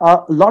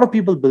a lot of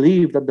people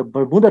believe that the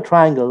Bermuda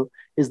Triangle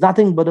is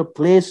nothing but a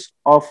place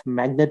of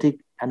magnetic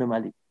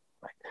anomaly.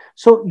 Right?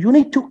 So you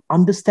need to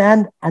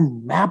understand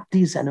and map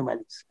these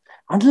anomalies.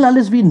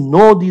 Unless we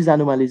know these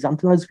anomalies,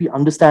 unless we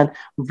understand,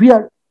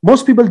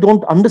 most people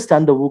don't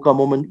understand the VUCA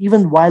moment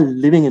even while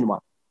living in one,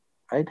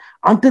 right?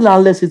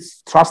 Unless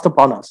it's thrust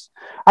upon us.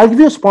 I'll give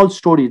you a small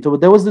story. So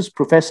there was this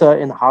professor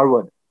in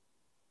Harvard,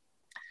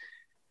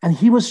 and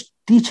he was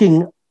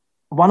teaching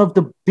one of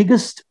the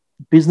biggest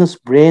business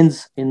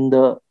brains in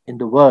the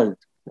world.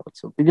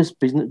 So biggest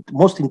business,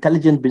 most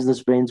intelligent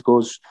business brains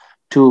goes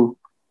to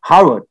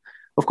Harvard.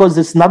 Of course,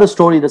 there's another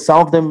story that some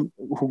of them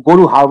who go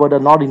to Harvard are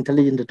not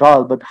intelligent at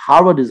all, but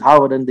Harvard is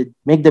Harvard, and they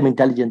make them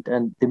intelligent,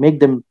 and they make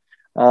them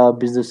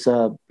business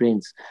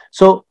brains.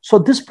 So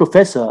this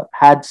professor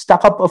had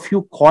stuck up a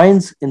few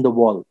coins in the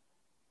wall.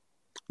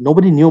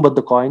 Nobody knew about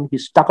the coin. He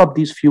stuck up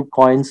these few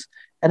coins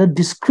at a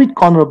discrete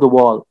corner of the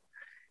wall.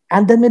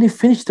 And then when he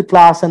finished the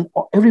class and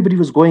everybody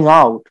was going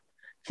out,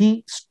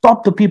 he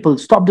stopped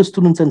the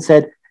students and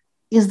said,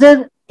 "Is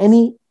there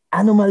any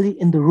anomaly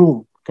in the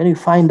room? Can you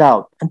find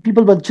out?" And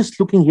people were just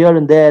looking here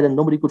and there, and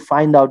nobody could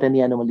find out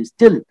any anomalies.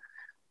 Till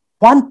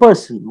one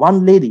person,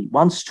 one lady,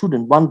 one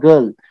student, one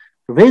girl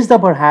raised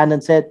up her hand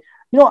and said,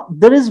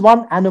 "There is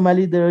one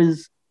anomaly. There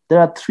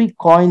are 3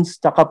 coins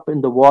stuck up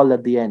in the wall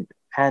at the end."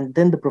 And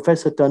then the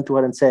professor turned to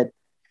her and said,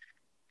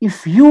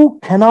 "If you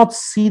cannot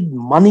see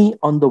money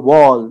on the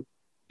wall,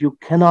 you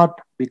cannot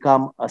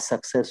become a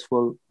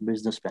successful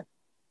businessman."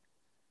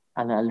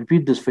 And I'll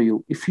repeat this for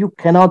you. If you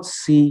cannot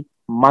see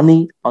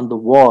money on the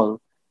wall,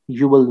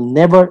 you will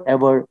never,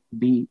 ever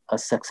be a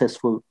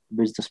successful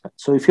businessman.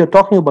 So if you're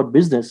talking about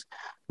business,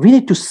 we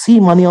need to see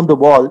money on the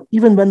wall,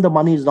 even when the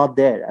money is not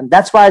there. And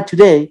that's why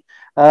today,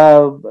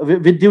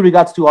 with due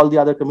regards to all the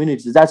other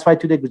communities, that's why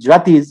today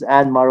Gujaratis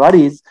and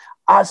Marwadis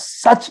are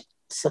such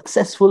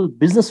successful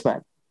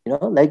businessmen,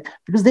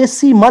 because they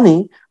see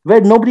money where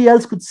nobody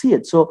else could see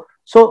it. So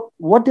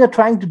what they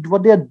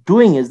are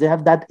doing is they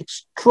have that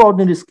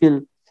extraordinary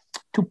skill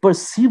to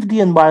perceive the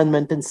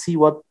environment and see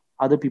what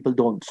other people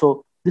don't.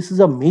 So this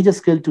is a major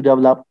skill to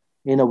develop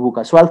in a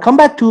VUCA. So I'll come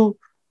back to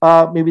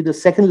maybe the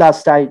second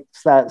last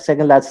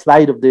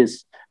slide of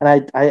this.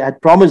 And I had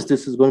promised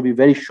this is going to be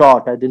very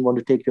short. I didn't want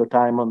to take your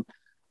time on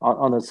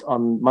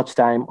much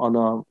time on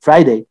a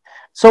Friday.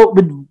 So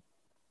with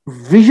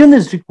vision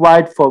is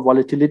required for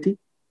volatility,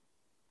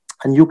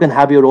 and you can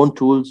have your own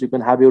tools. You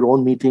can have your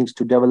own meetings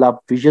to develop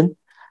vision,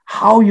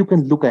 how you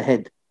can look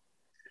ahead.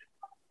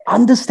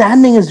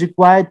 Understanding is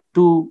required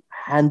to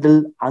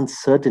handle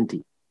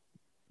uncertainty.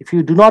 If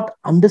you do not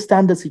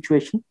understand the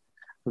situation,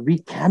 we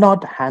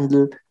cannot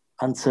handle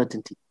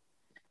uncertainty.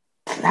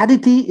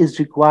 Clarity is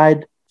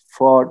required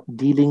for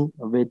dealing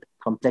with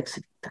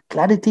complexity. The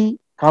clarity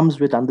comes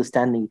with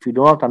understanding. If you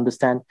do not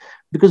understand,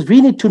 because we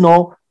need to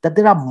know that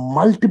there are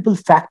multiple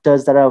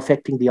factors that are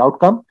affecting the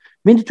outcome.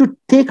 We need to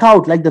take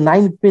out, like the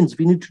 9 pins,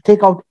 we need to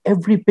take out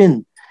every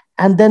pin.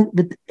 And then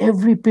with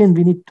every pin,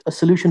 we need a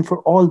solution for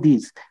all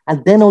these.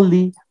 And then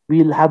only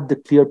we'll have the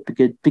clear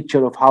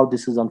picture of how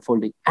this is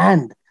unfolding.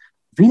 And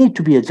we need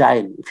to be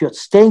agile. If you're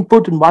staying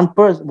put in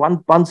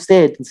one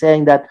state and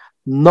saying that,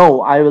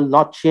 no, I will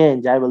not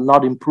change, I will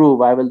not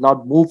improve, I will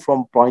not move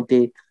from point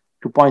A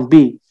to point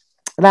B,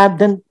 and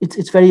then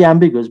it's very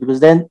ambiguous,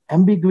 because then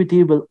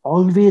ambiguity will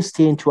always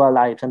stay into our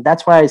lives. And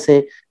that's why I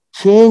say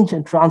change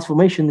and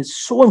transformation is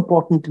so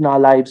important in our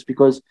lives,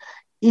 because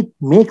it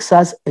makes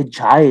us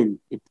agile.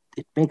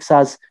 It makes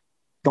us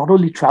not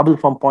only travel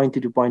from point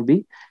A to point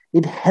B,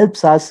 it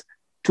helps us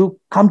to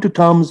come to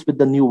terms with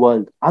the new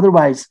world.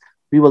 Otherwise,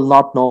 we will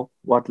not know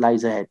what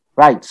lies ahead.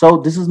 Right. So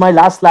this is my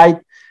last slide.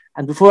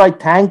 And before I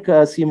thank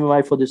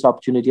CMMI for this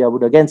opportunity, I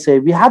would again say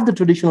we have the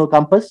traditional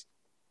compass,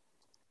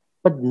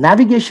 but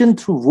navigation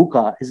through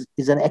VUCA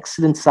is an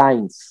excellent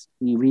science.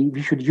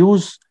 We should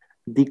use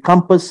the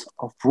compass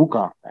of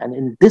VUCA. And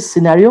in this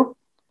scenario,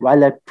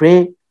 while I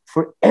pray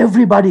for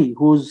everybody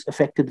who's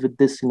affected with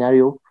this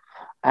scenario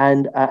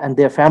and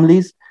their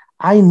families,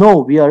 I know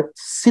we are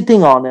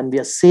sitting on and we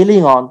are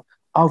sailing on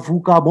a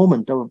VUCA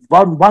moment,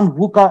 one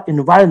VUCA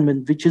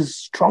environment, which is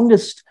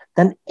strongest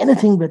than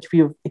anything that we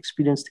have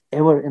experienced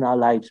ever in our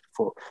lives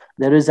before.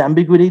 There is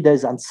ambiguity, there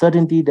is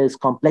uncertainty, there is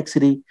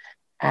complexity,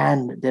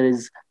 and there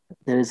is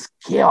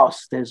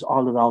chaos, there's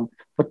all around.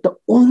 But the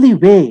only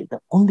way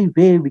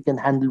we can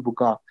handle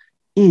VUCA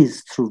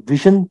is through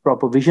vision,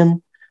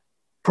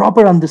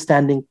 proper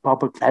understanding,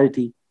 proper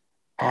clarity,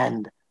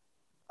 and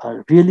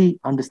really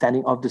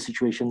understanding of the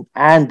situation,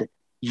 and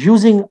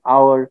using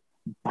our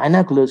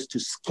binoculars to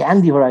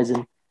scan the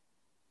horizon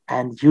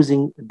and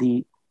using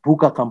the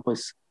Vuca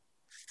compass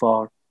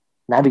for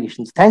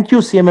navigation. Thank you,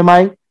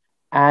 CMMI,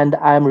 and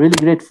I'm really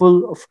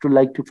grateful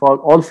for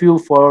all of you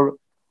for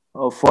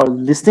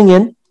listening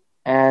in.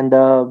 And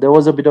there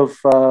was a bit of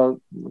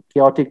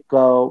chaotic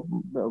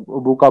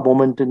Vuca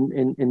moment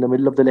in the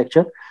middle of the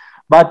lecture,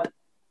 but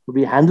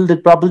we handled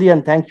it properly.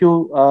 And thank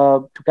you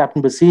to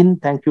Captain Basin,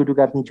 thank you to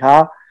Captain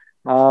Jha,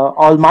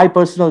 all my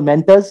personal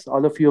mentors.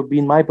 All of you have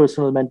been my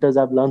personal mentors.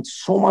 I've learned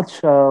so much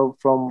from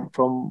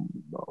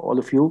all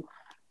of you,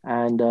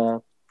 and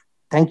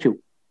thank you.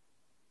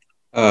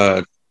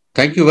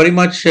 Thank you very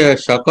much,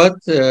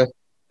 Shoukat.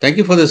 Thank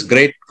you for this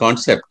great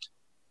concept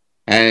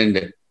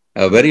and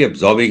a very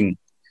absorbing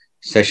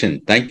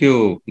session. Thank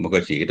you,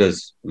 Mukherjee. It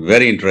was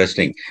very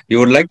interesting. We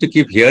would like to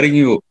keep hearing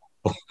you,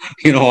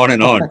 on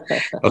and on.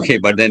 Okay,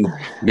 but then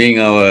being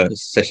our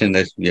session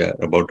that we are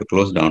about to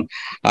close down,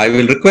 I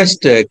will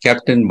request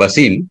Captain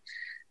Basin,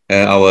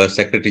 our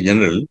Secretary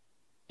General,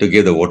 to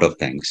give the vote of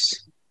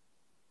thanks.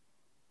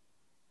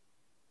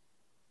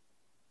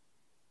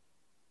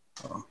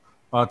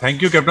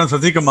 Thank you, Captain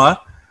Sati Kumar.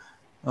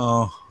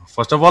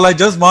 First of all,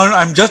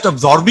 I'm just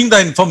absorbing the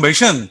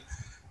information,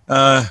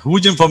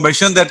 huge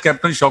information that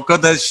Captain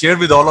Shoukat has shared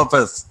with all of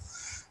us.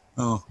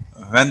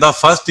 When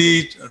first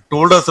he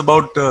told us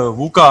about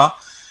Vuca,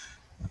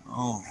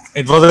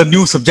 it was a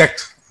new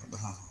subject.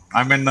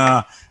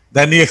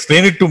 Then he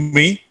explained it to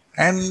me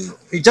and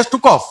it just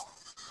took off.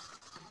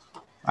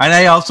 And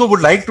I also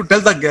would like to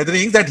tell the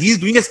gathering that he is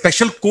doing a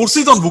special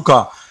courses on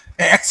Vuca,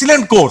 an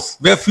excellent course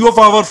where few of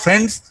our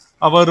friends,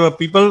 our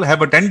people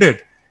have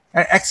attended.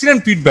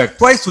 Excellent feedback.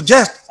 So I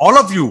suggest all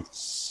of you,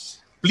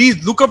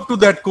 please look up to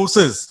that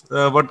courses,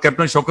 what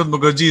Captain Shoukat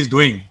Mukherjee is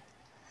doing.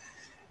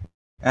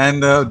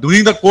 And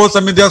during the course,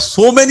 there are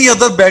so many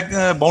other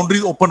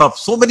boundaries open up,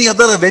 so many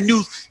other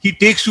avenues he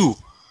takes you.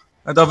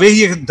 The way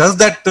he does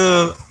that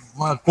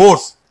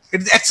course,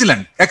 it is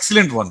excellent,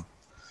 excellent one.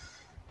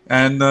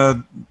 And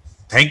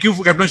thank you,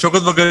 Captain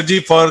Shoukat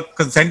Mukherjee, for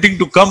consenting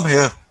to come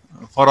here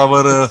for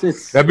our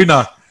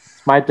webinar.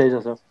 My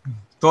pleasure, sir.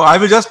 So I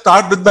will just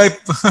start with my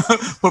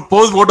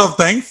proposed vote of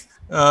thanks.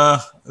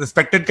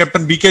 Respected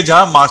Captain B.K.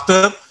 Jha,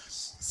 Master,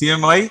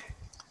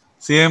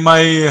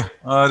 CMMI,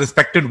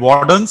 respected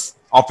wardens,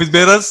 office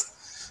bearers,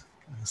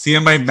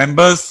 CMMI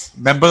members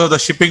of the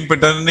shipping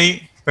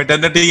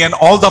fraternity, and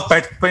all the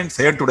participants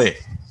here today.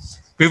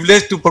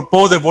 Privileged to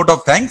propose a vote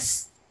of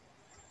thanks.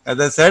 As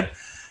I said,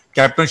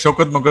 Captain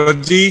Shoukat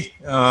Mukherjee,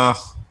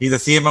 he is a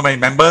CMMI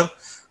member,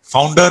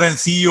 founder and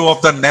CEO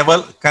of the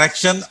Naval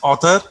Connection,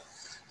 author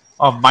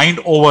of Mind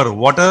Over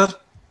Water.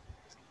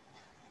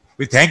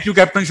 We thank you,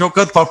 Captain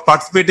Shoukat, for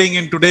participating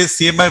in today's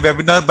CMMI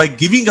webinar by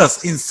giving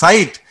us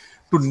insight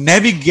to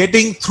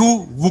navigating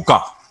through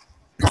Vuca.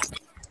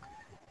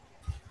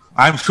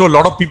 I'm sure a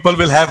lot of people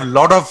will have a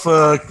lot of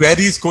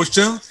queries,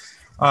 questions.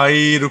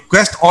 I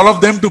request all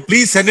of them to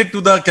please send it to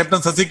the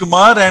Captain Sasi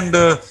Kumar, and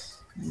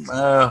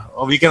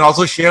we can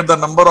also share the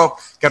number of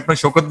Captain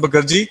Shoukat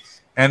Mukherjee,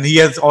 and he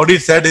has already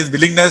said his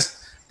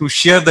willingness to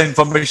share the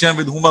information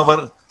with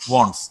whomever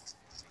wants.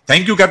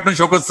 Thank you, Captain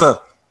Shoukat, sir.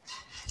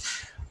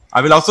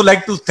 I will also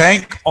like to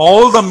thank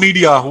all the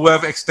media who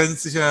have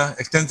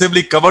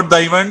extensively covered the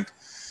event,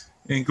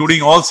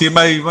 including all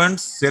CMI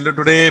events, Sailor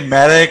Today,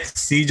 Marek,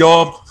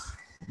 C-Job,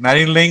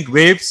 Marine Link,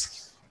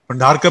 Waves,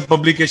 Pandharkar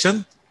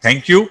Publication.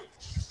 Thank you.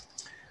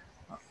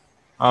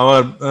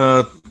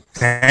 Our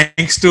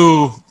thanks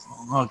to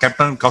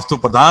Captain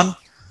Kaustuv Pradhan,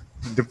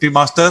 Deputy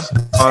Master,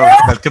 for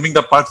welcoming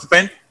the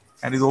participant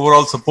and his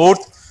overall support.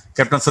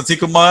 Captain Sasi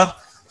Kumar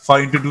for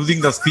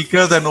introducing the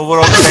speakers and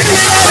overall thanks.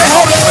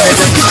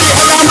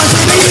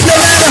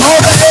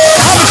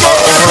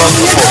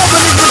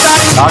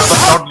 Last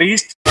but not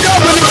least,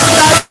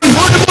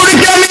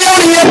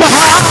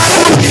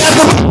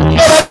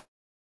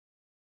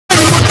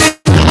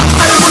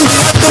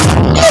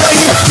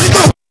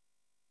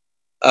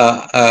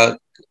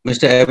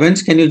 Mr.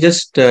 Evans, can you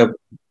just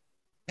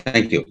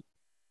thank you.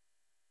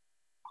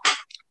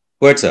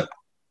 Go ahead, sir.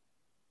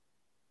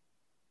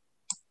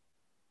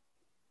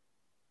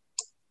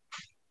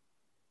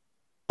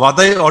 Was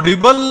I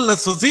audible,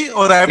 Susi,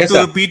 or I have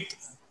to repeat?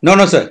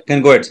 No, sir.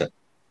 Can go ahead, sir.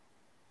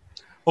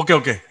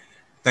 Okay.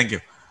 Thank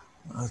you.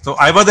 So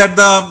I was at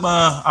the,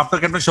 after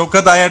Captain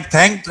Shoukat, I had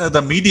thanked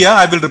the media.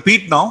 I will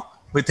repeat now.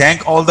 We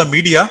thank all the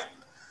media,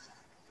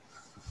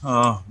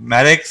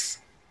 Marek's,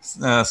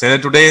 Sailor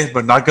Today,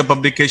 Pandharkar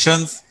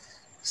Publications,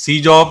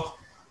 C-Job,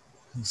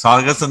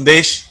 Sagar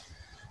Sandesh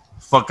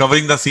for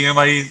covering the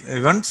CMMI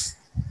events.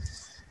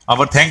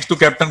 Our thanks to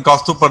Captain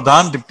Kaustuv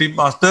Pradhan, Deputy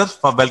Master,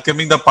 for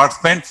welcoming the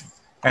participants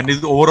and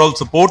his overall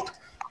support.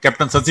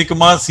 Captain Sasi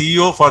Kumar,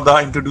 CEO, for the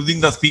introducing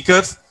the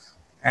speakers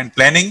and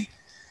planning.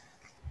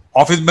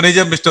 Office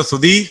Manager Mr.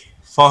 Sudhi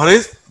for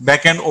his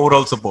back-end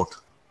overall support.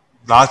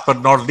 Last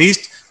but not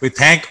least, we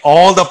thank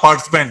all the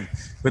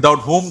participants without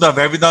whom the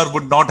webinar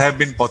would not have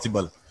been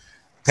possible.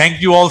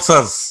 Thank you all,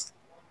 sirs.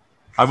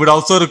 I would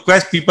also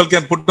request people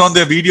can put on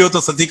their video so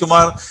Sati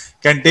Kumar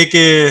can take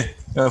a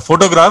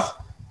photograph.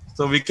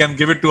 so we can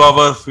give it to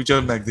our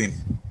future magazine.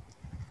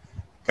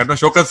 Captain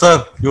Shoukat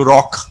sir, you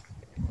rock.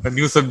 A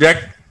new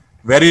subject,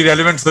 very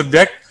relevant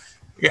subject.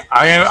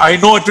 I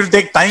know it will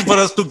take time for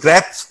us to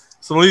grasp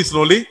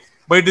slowly,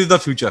 but it is the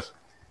future.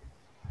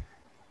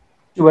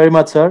 Thank you very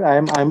much, sir.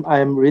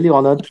 I'm really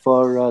honored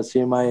for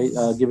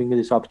CMI giving me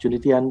this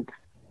opportunity, and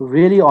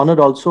really honored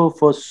also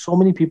for so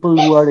many people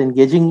who are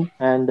engaging.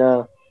 And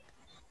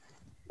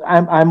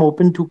I'm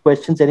open to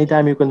questions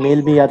anytime. You can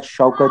mail me at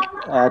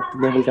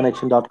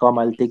shoukat@navalconnection.com.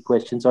 I'll take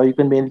questions, or you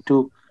can mail it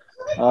to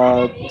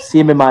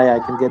CMMI. I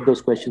can get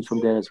those questions from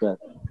there as well.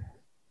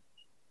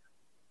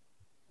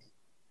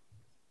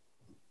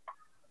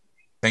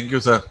 Thank you,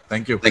 sir.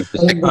 Thank you. Thank you.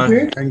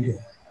 Thank you.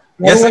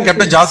 Yes, sir,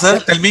 Captain Jha, sir.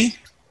 Tell me.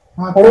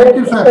 Thank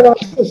you, sir.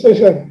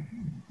 Session.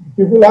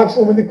 People have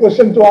so many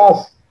questions to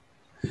ask.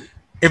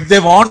 If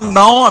they want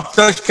now,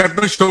 after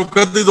Captain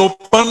Shoukat is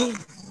open,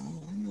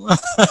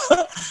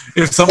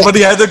 if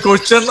somebody has a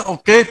question,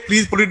 okay,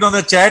 please put it on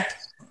the chat.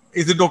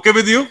 Is it okay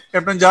with you,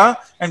 Captain Jha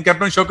and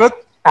Captain Shoukat?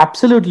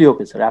 Absolutely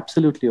okay, sir.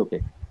 Absolutely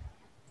okay.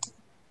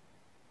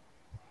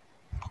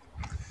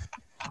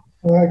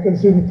 I can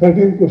see the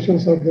 13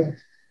 questions are there.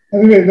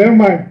 Anyway, never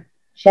mind.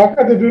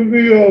 Shoukat, it will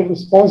be your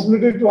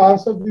responsibility to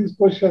answer these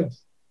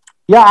questions.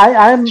 Yeah,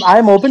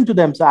 I'm open to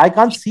them. So I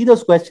can't see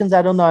those questions.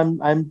 I don't know.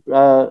 I'm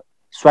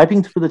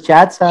swiping through the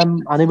chats.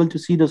 I'm unable to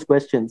see those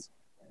questions.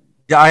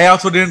 Yeah, I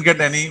also didn't get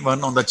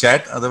anyone on the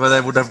chat. Otherwise, I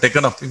would have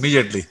taken up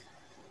immediately.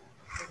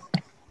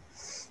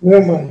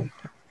 Never mind.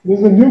 This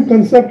is a new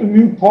concept, a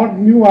new thought,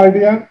 new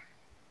idea.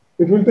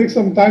 It will take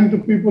some time to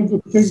people to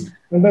think.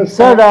 Understand.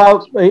 Sir,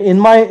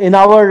 in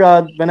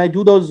our when I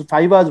do those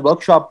 5 hours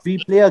workshop,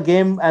 we play a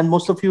game, and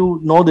most of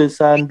you know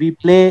this, and we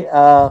play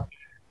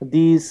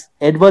these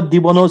Edward de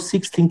Bono's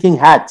 6 thinking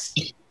hats,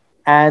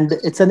 and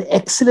it's an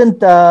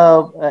excellent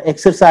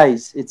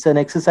exercise. It's an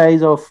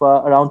exercise of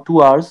around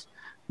 2 hours,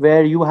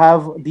 where you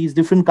have these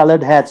different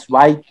colored hats: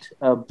 white,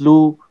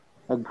 blue,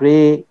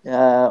 gray,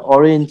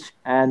 orange,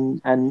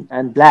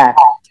 and black.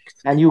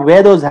 And you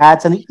wear those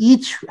hats, and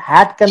each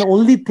hat can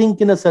only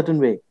think in a certain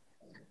way.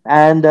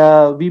 And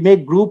we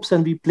make groups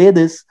and we play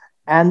this,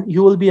 and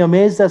you will be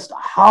amazed as to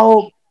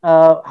how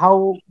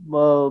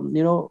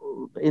you know,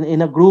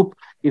 in a group,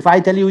 if I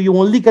tell you you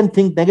only can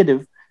think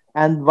negative,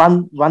 and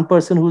one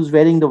person who's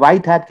wearing the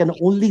white hat can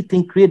only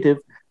think creative,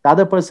 the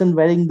other person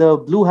wearing the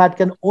blue hat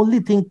can only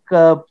think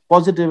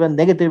positive and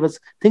negative,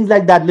 things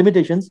like that,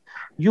 limitations,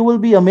 you will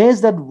be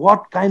amazed at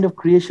what kind of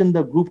creation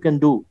the group can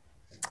do.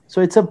 So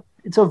it's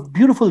a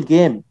beautiful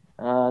game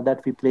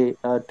that we play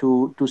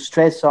to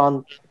stress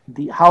on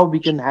how we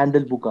can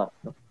handle Vuca.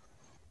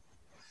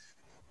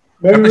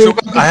 Captain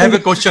Shoukat, I have a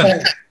question.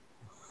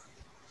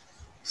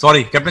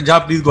 Sorry, Captain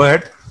Jha, please go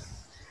ahead.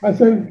 I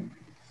said,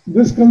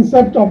 this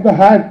concept of the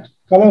hat,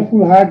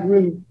 colorful hat,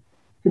 will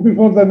keep it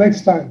for the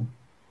next time.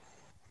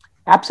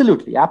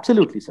 Absolutely,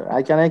 sir.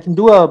 I can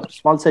do a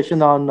small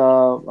session on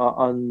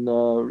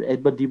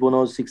Edward de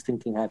Bono's 6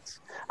 thinking hats.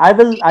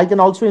 I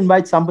can also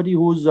invite somebody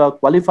who's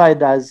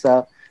qualified as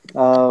the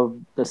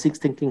 6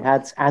 thinking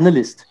hats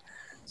analyst.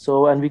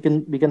 So, and we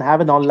can have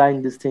an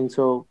online this thing.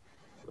 So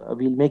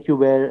we'll make you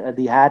wear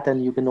the hat,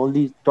 and you can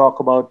only talk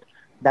about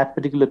that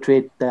particular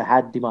trait the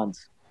hat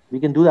demands. We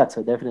can do that,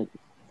 sir. Definitely.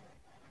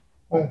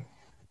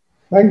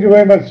 Thank you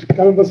very much.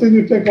 Kalbasin,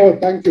 you take over.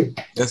 Thank you.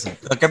 Yes, sir.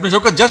 Captain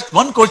Shoukat, just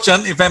one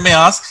question, if I may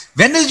ask.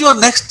 When is your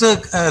next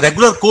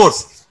regular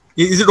course?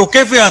 Is it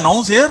okay if we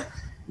announce here?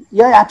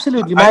 Yeah,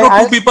 absolutely. I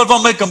know 2 people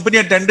from my company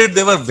attended.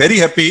 They were very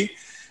happy.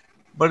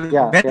 But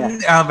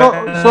when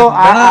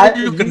are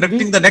you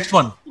conducting the next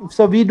one?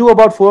 So we do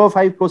about 4 or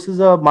 5 courses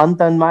a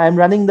month, and I'm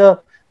running the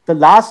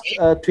last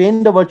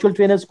the virtual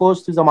trainers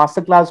course is a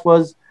masterclass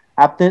was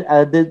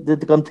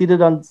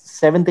completed on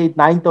 7th, 8th,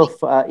 9th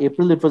of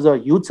April. It was a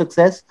huge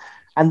success.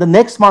 And the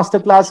next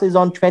masterclass is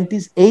on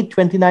 28th,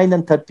 29th,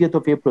 and 30th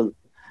of April.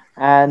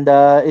 And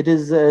it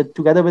is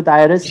together with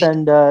IRS,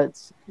 and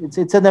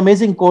it's an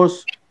amazing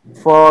course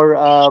for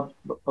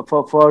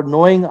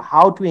knowing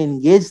how to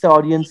engage the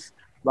audience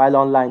while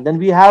online. Then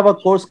we have a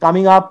course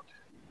coming up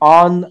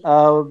on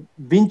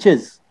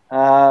winches,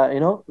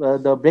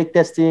 the brake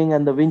testing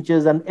and the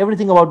winches and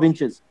everything about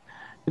winches,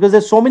 because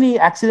there's so many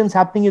accidents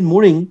happening in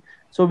mooring.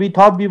 So we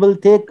thought we will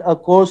take a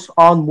course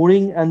on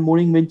mooring and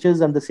mooring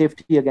winches and the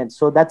safety against.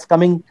 So that's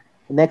coming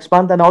next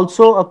month, and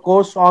also a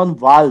course on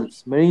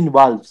valves, marine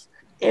valves,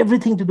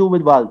 everything to do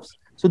with valves.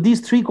 So these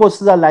 3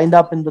 courses are lined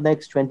up in the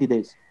next 20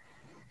 days.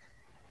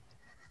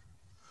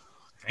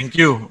 Thank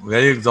you.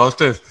 Very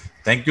exhaustive.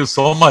 Thank you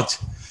so much.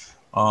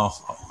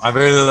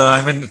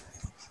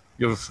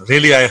 You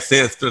really, I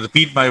say, to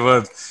repeat my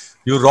words,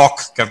 you rock,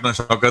 Captain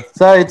Shoukat.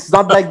 Sir, it's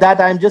not like that.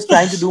 I'm just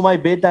trying to do my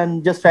bit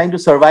and just trying to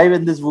survive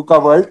in this Vuca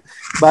world.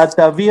 But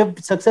we have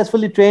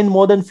successfully trained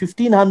more than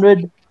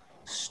 1,500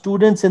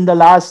 students in the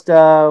last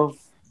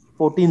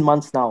 14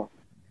 months now.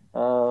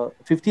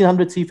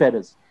 1,500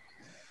 seafarers.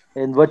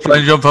 In virtual. For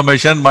your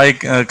information, my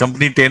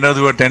company trainers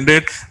who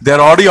attended,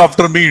 they're already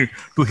after me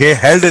to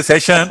held a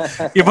session,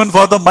 even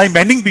for my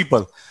manning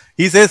people.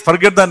 He says,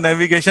 forget the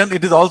navigation.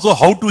 It is also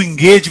how to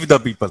engage with the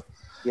people.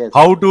 Yes.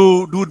 how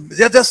to do.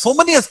 There's so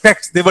many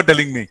aspects they were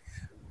telling me,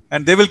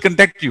 and they will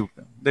contact you.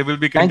 They will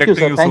be Thank you,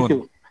 contacting sir. you Thank soon.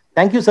 you.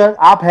 Thank you, sir.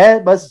 आप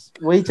है बस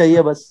वही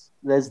चाहिए बस.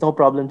 There's no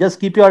problem. Just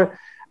keep your.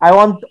 I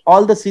want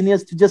all the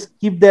seniors to just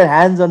keep their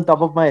hands on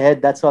top of my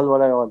head. That's all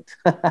what I want.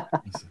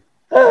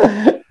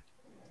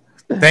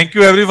 Thank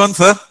you, everyone,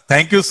 sir.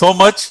 Thank you so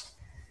much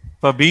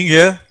for being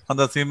here on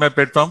the CMMI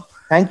platform.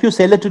 Thank you,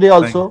 Sailor, today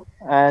Thank also,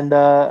 and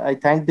I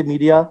thank the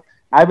media.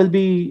 I will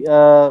be.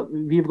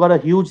 We've got a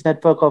huge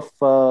network of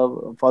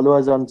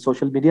followers on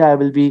social media. I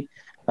will be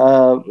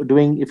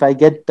doing. If I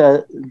get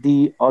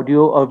the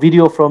audio or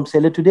video from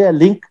Sailor today, a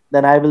link,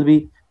 then I will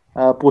be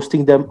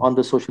posting them on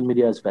the social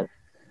media as well.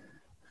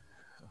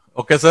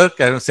 Okay, sir.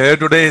 Sarah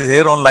today is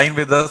here online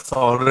with us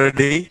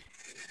already.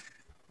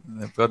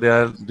 Because they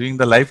are doing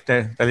the live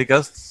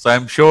telecast. So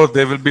I'm sure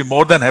they will be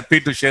more than happy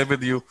to share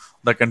with you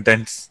the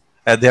contents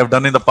as they have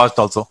done in the past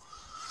also.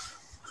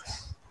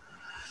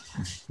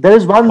 There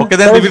is one. Okay,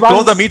 then there we is will one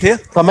close the meet here.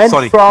 Comment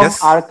Sorry. from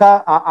Yes.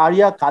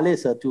 Arya Kale,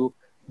 sir.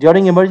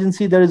 During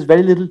emergency, there is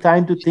very little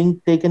time to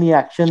think, take any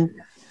action.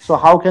 So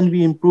how can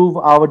we improve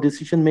our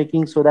decision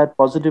making so that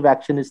positive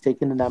action is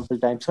taken in ample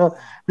time? So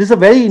this is a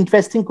very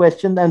interesting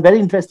question and very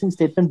interesting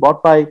statement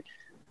brought by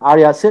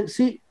Arya.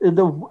 See,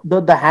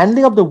 the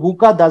handling of the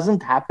Vuca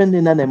doesn't happen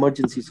in an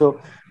emergency.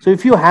 So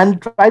if you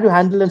try to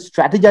handle and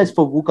strategize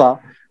for Vuca,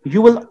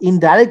 you will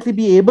indirectly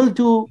be able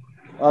to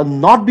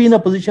not be in a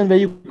position where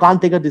you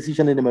can't take a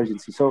decision in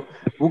emergency. So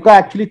Vuca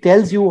actually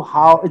tells you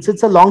how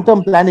it's a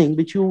long-term planning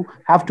which you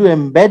have to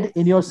embed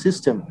in your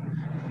system.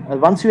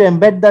 Once you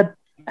embed that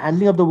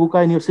handling of the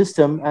Vuca in your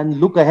system and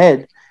look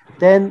ahead,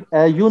 then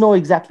you know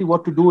exactly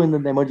what to do in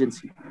an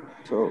emergency.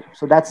 So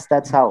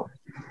that's how.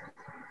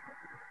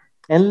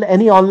 And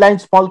any online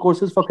small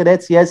courses for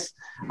cadets? Yes,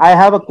 I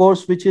have a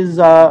course which is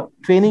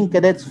training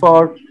cadets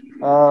for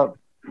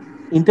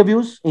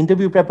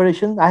interview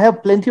preparation. I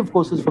have plenty of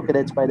courses for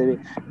cadets, by the way.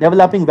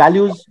 Developing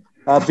values,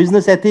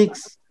 business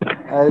ethics,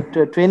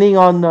 training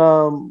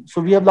on.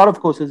 So we have a lot of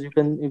courses. You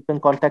can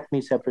contact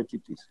me separately,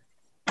 please.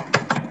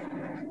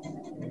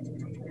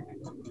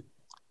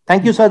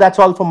 Thank you, sir. That's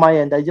all from my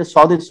end. I just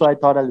saw this, so I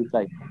thought I'll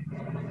reply.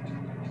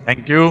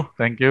 Thank you.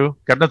 Thank you.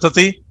 Captain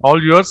Sati,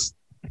 all yours.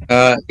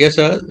 Yes,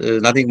 sir.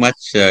 Nothing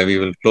much. We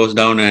will close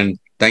down and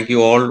thank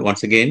you all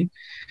once again.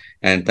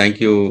 And thank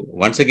you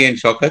once again,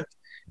 Shoukat.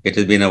 It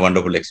has been a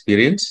wonderful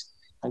experience.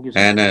 Thank you, sir.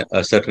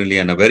 And certainly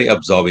a very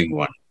absorbing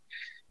one.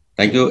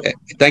 Thank you.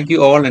 Thank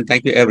you all and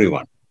thank you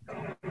everyone.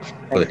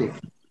 Thank you.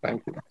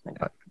 Thank you.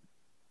 Bye.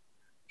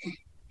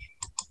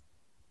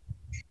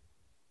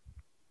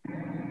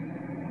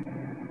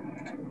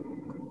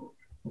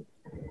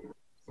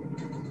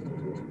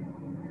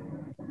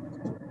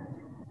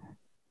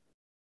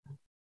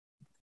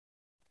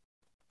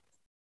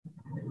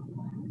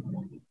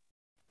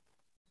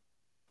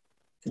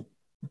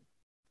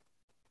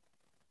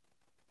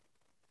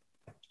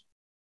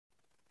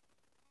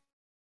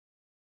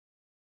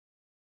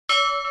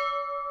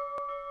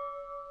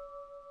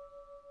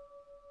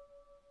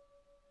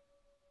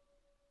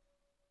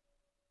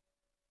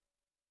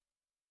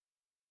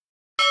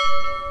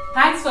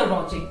 Thanks for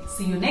watching.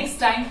 See you next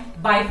time.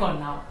 Bye for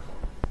now.